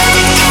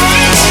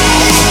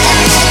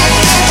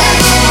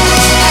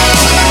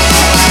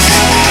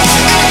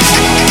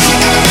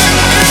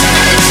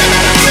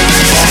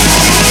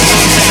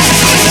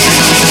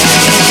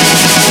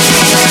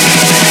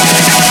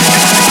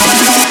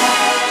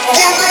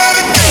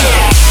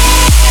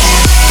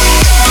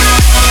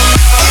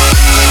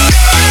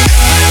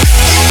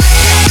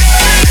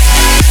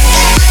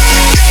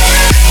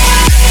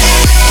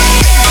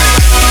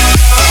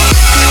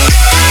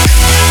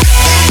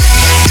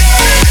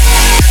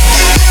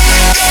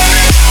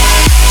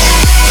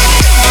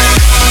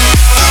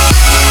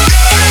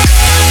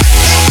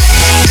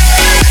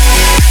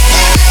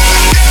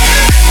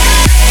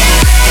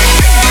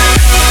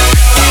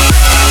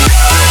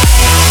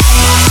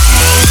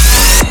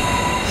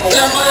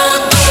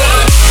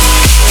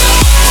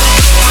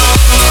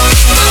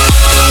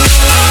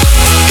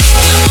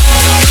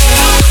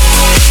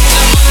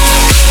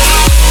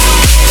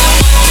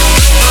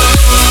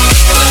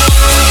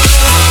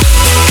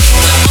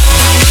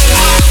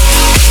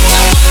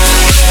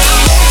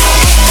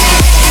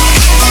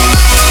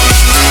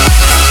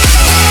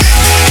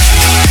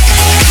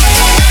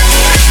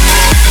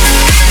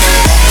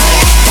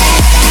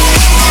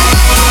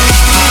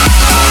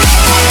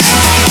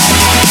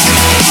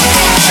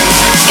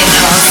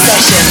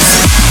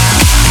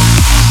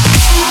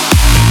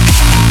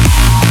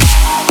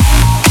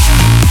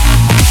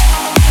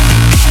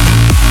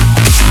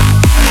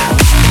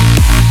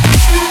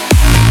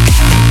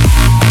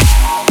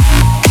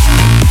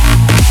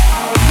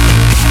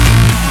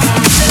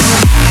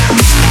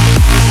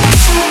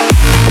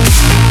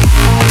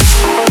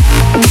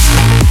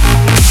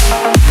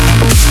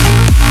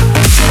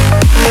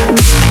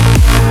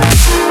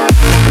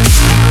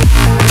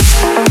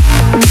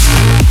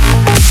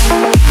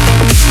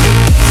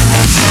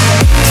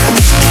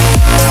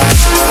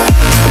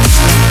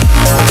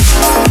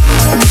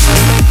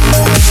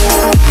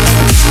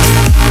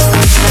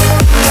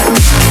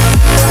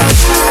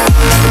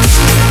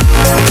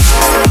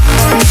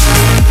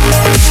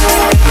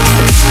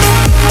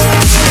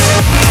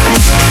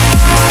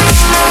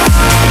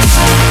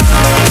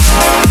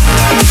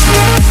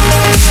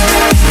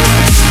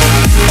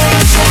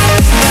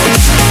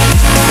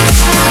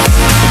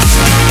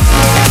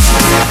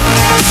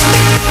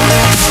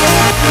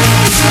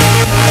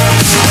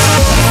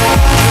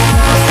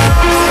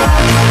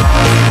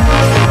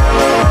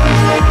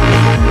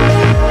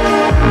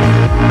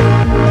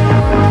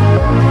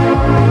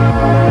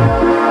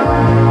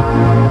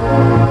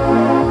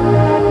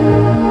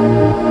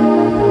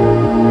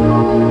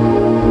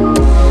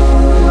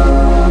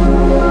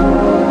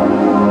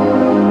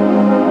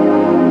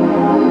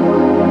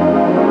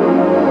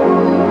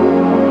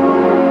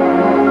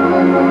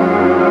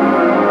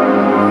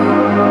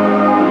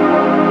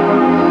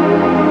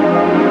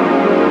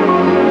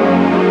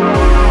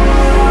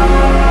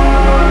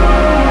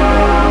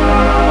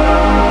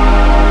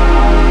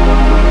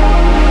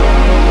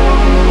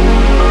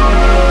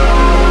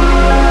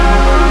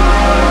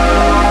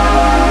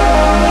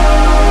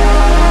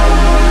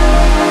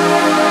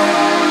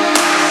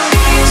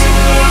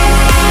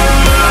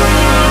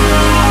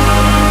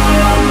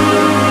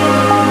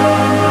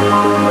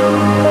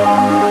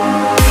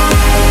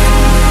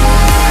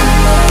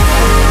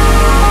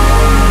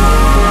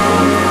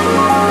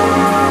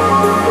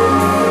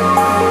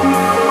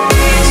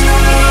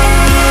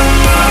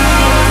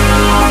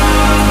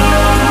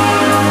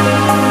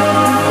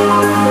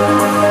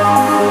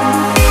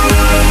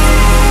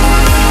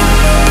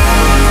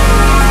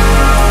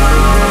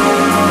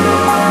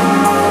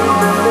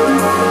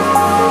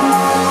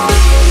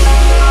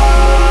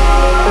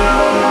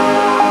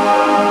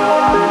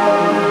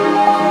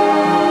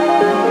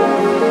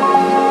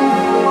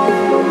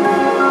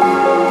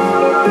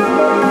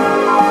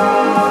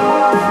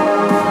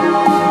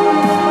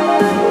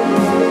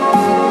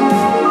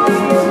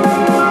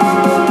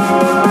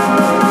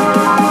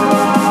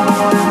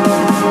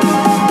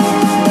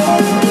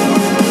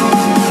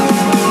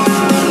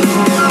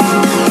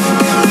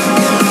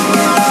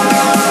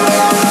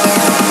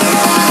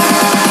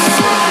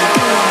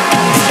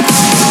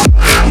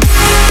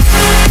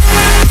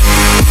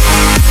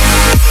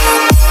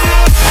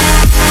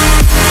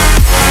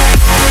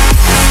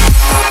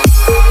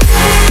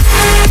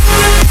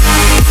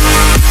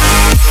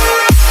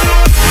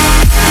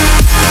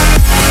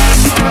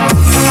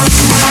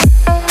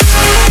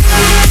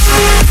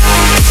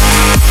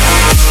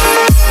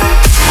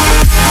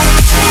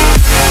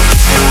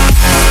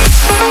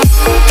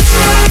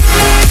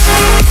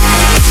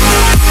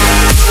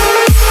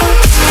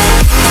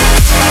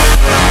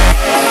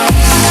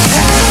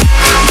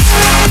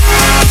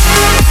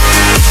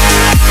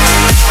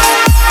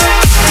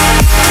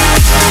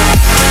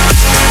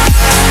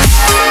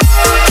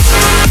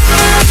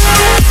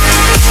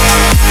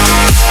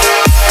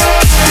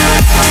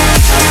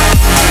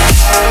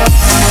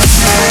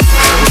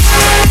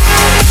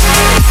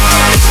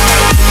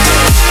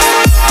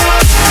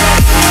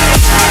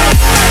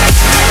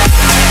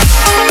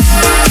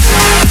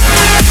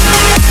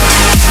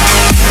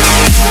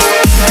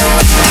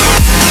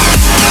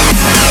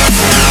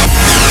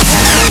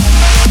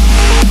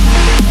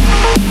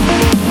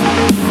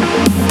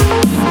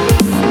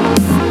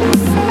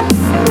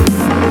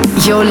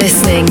 You're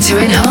listening to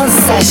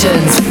Enhanced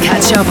Sessions.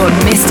 Catch up on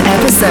missed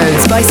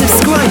episodes by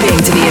subscribing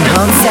to the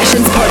Enhanced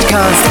Sessions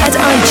podcast at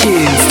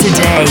iTunes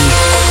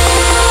today.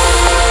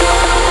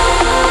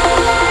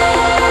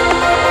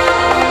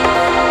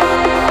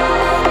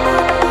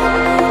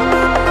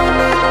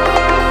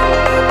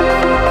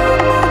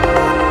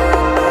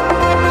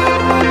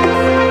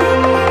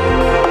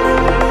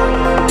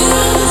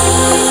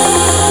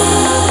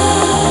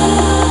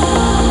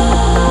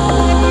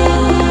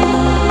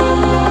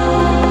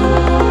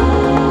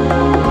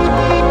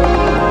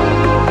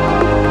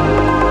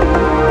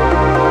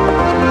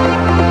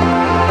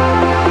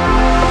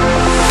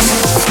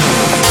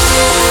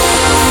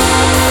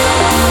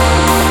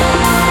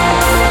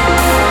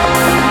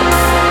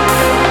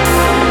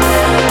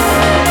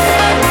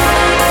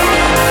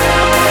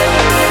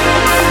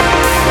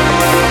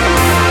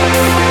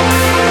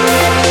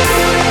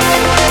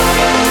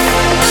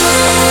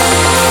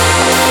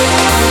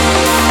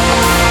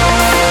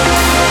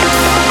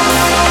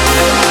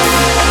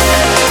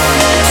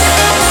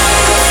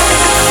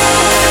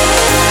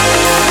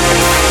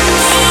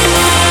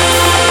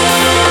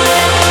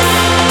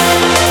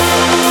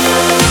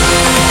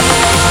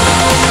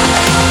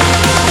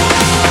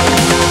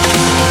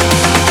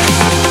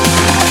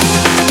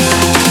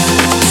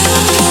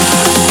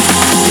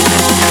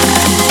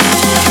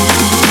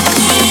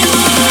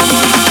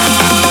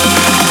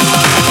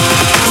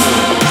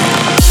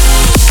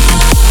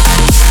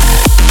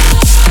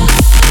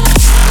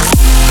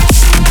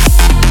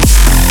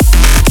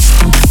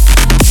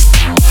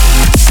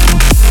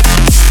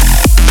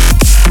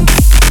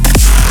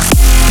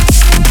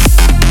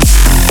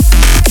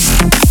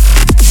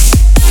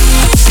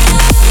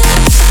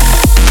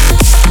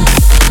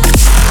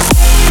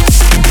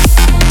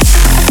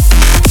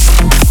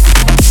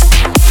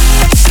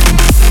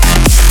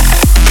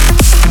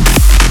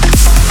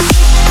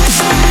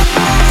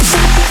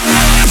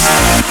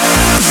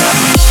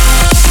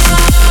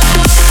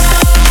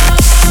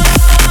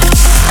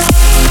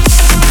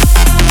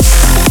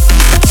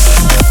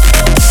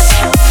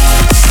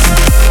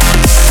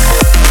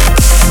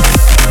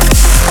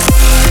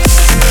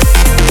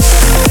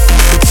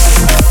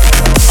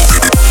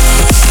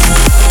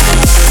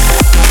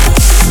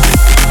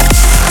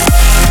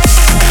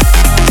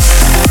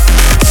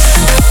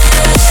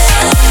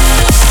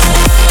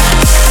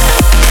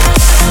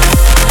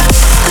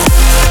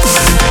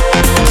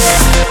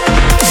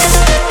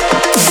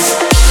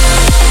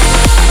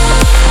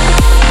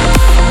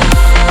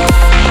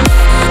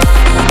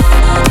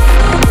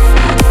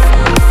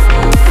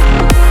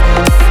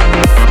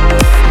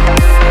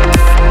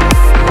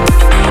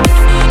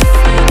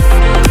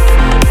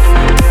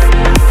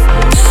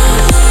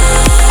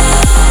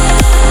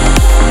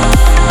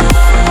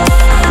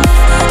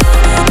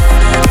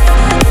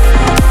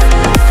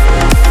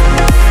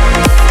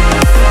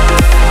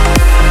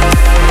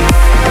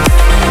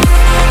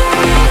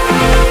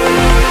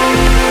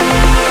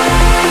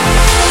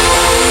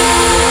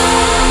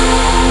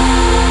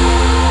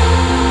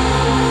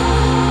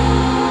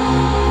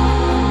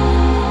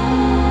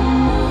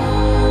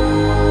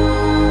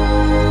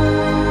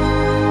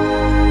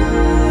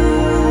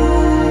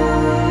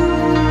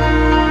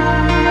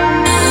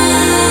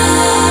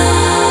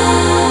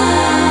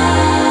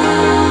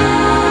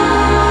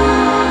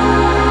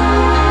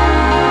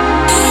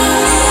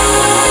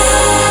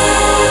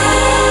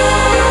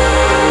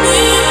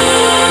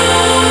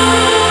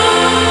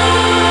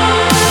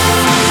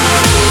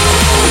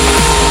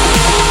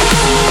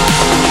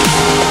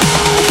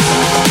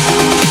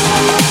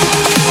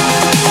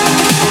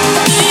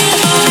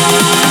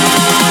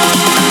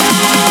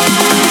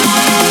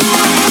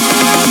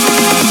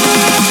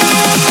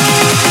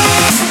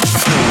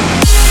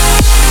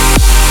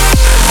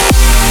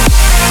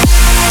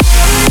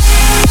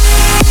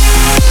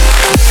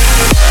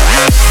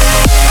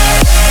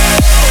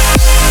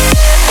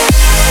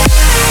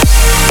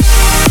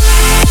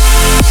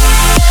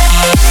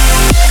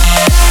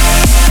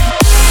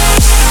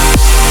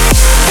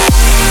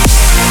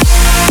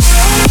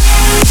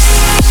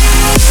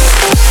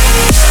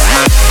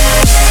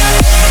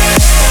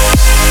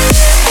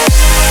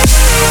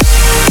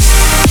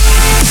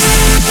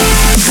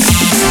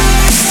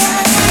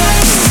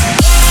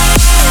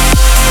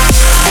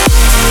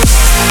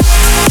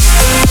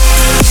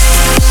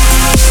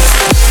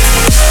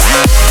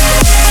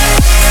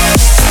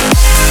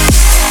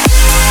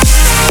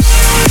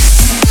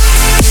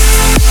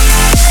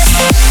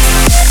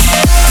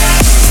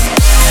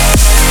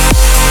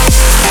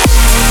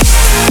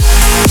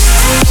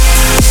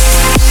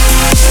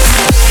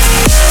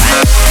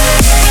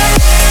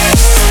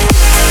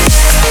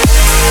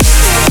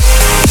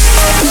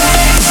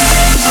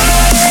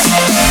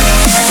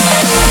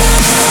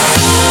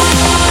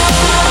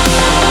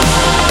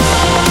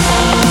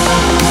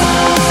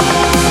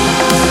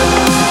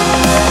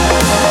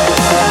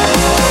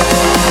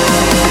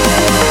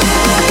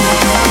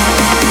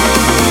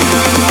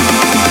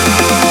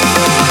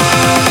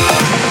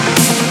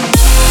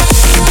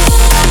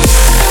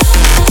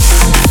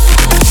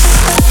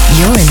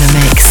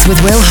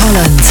 with Will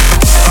Holland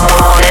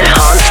on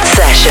Enhanced.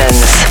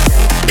 Sessions.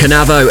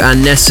 Canavo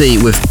and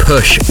Nessie with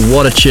Push.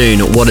 What a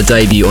tune, what a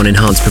debut on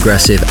Enhanced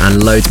Progressive,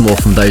 and loads more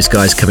from those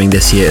guys coming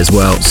this year as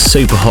well.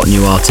 Super hot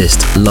new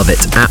artist. Love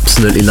it.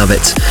 Absolutely love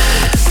it.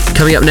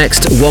 Coming up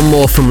next, one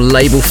more from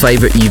label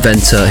favourite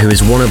Juventa, who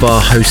is one of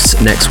our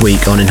hosts next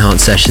week on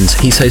Enhanced Sessions.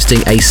 He's hosting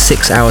a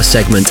 6-hour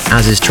segment,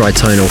 as is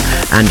Tritonal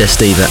and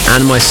Estiva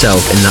and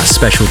myself in that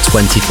special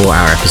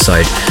 24-hour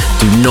episode.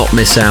 Do not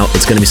miss out.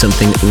 It's going to be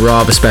something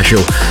rather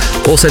special.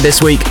 Also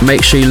this week,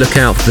 make sure you look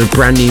out for the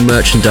brand new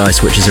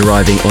merchandise which is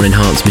arriving on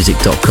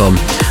enhancedmusic.com.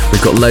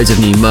 We've got loads of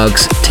new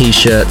mugs,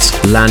 t-shirts,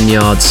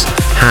 lanyards,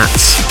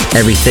 hats,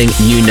 everything,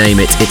 you name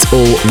it. It's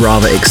all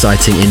rather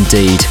exciting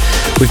indeed.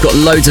 We've got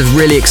loads of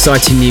really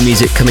exciting new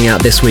music coming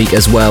out this week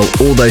as well.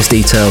 All those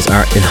details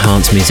are at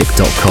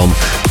enhancedmusic.com,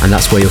 and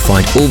that's where you'll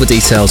find all the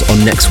details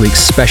on next week's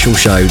special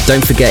show.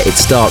 Don't forget, it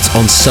starts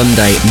on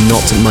Sunday,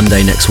 not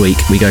Monday next week.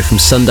 We go from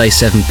Sunday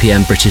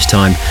 7pm British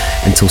time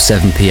until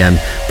 7pm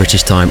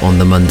British time on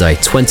the Monday.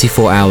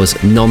 24 hours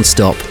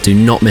non-stop. Do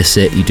not miss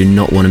it. You do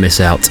not want to miss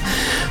out.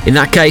 In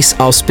that case,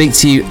 I'll speak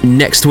to you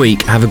next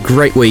week. Have a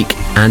great week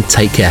and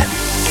take care.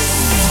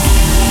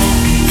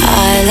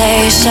 I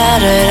lay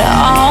shattered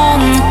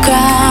on the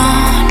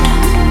ground.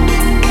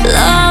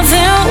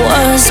 Loving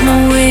was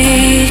my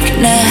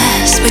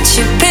weakness, but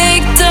you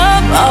picked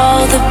up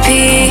all the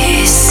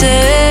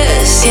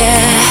pieces, yeah.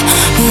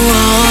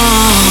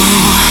 Whoa.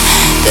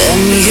 Then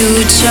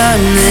you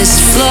turned this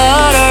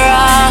flood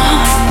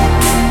around.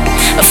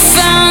 I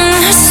found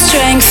the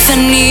strength I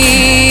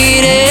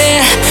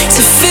needed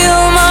to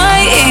fill my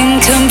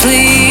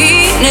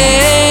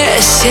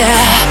incompleteness, yeah.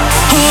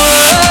 Whoa.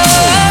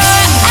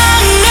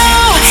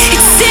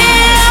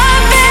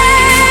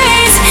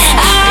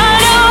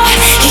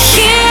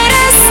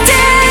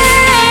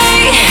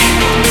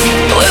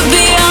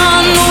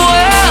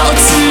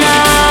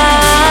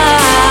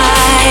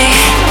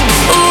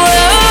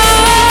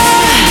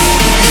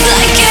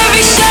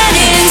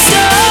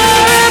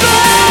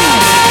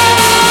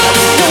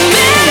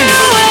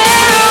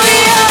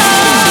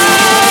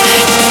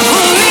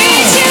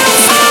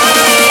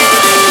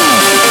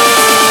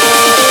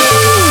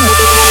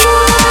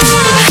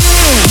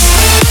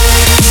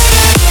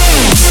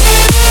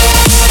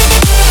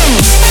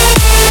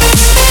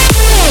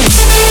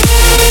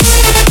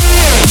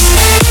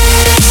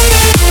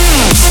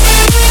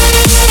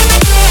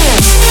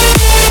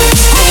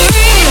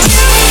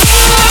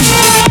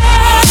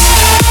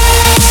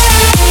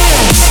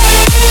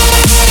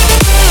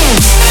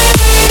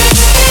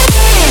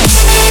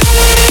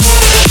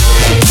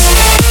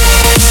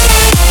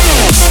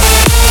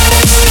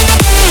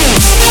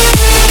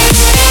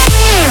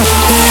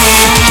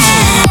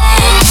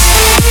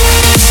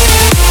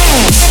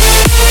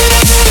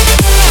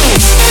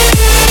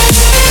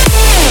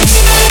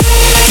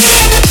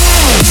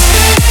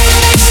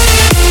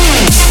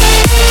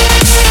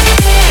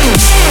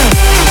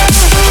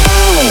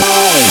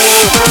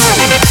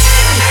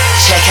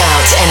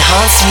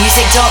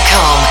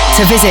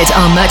 To visit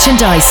our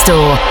merchandise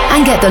store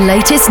and get the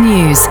latest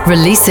news,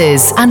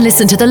 releases, and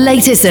listen to the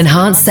latest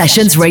Enhanced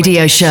Sessions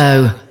radio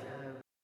show.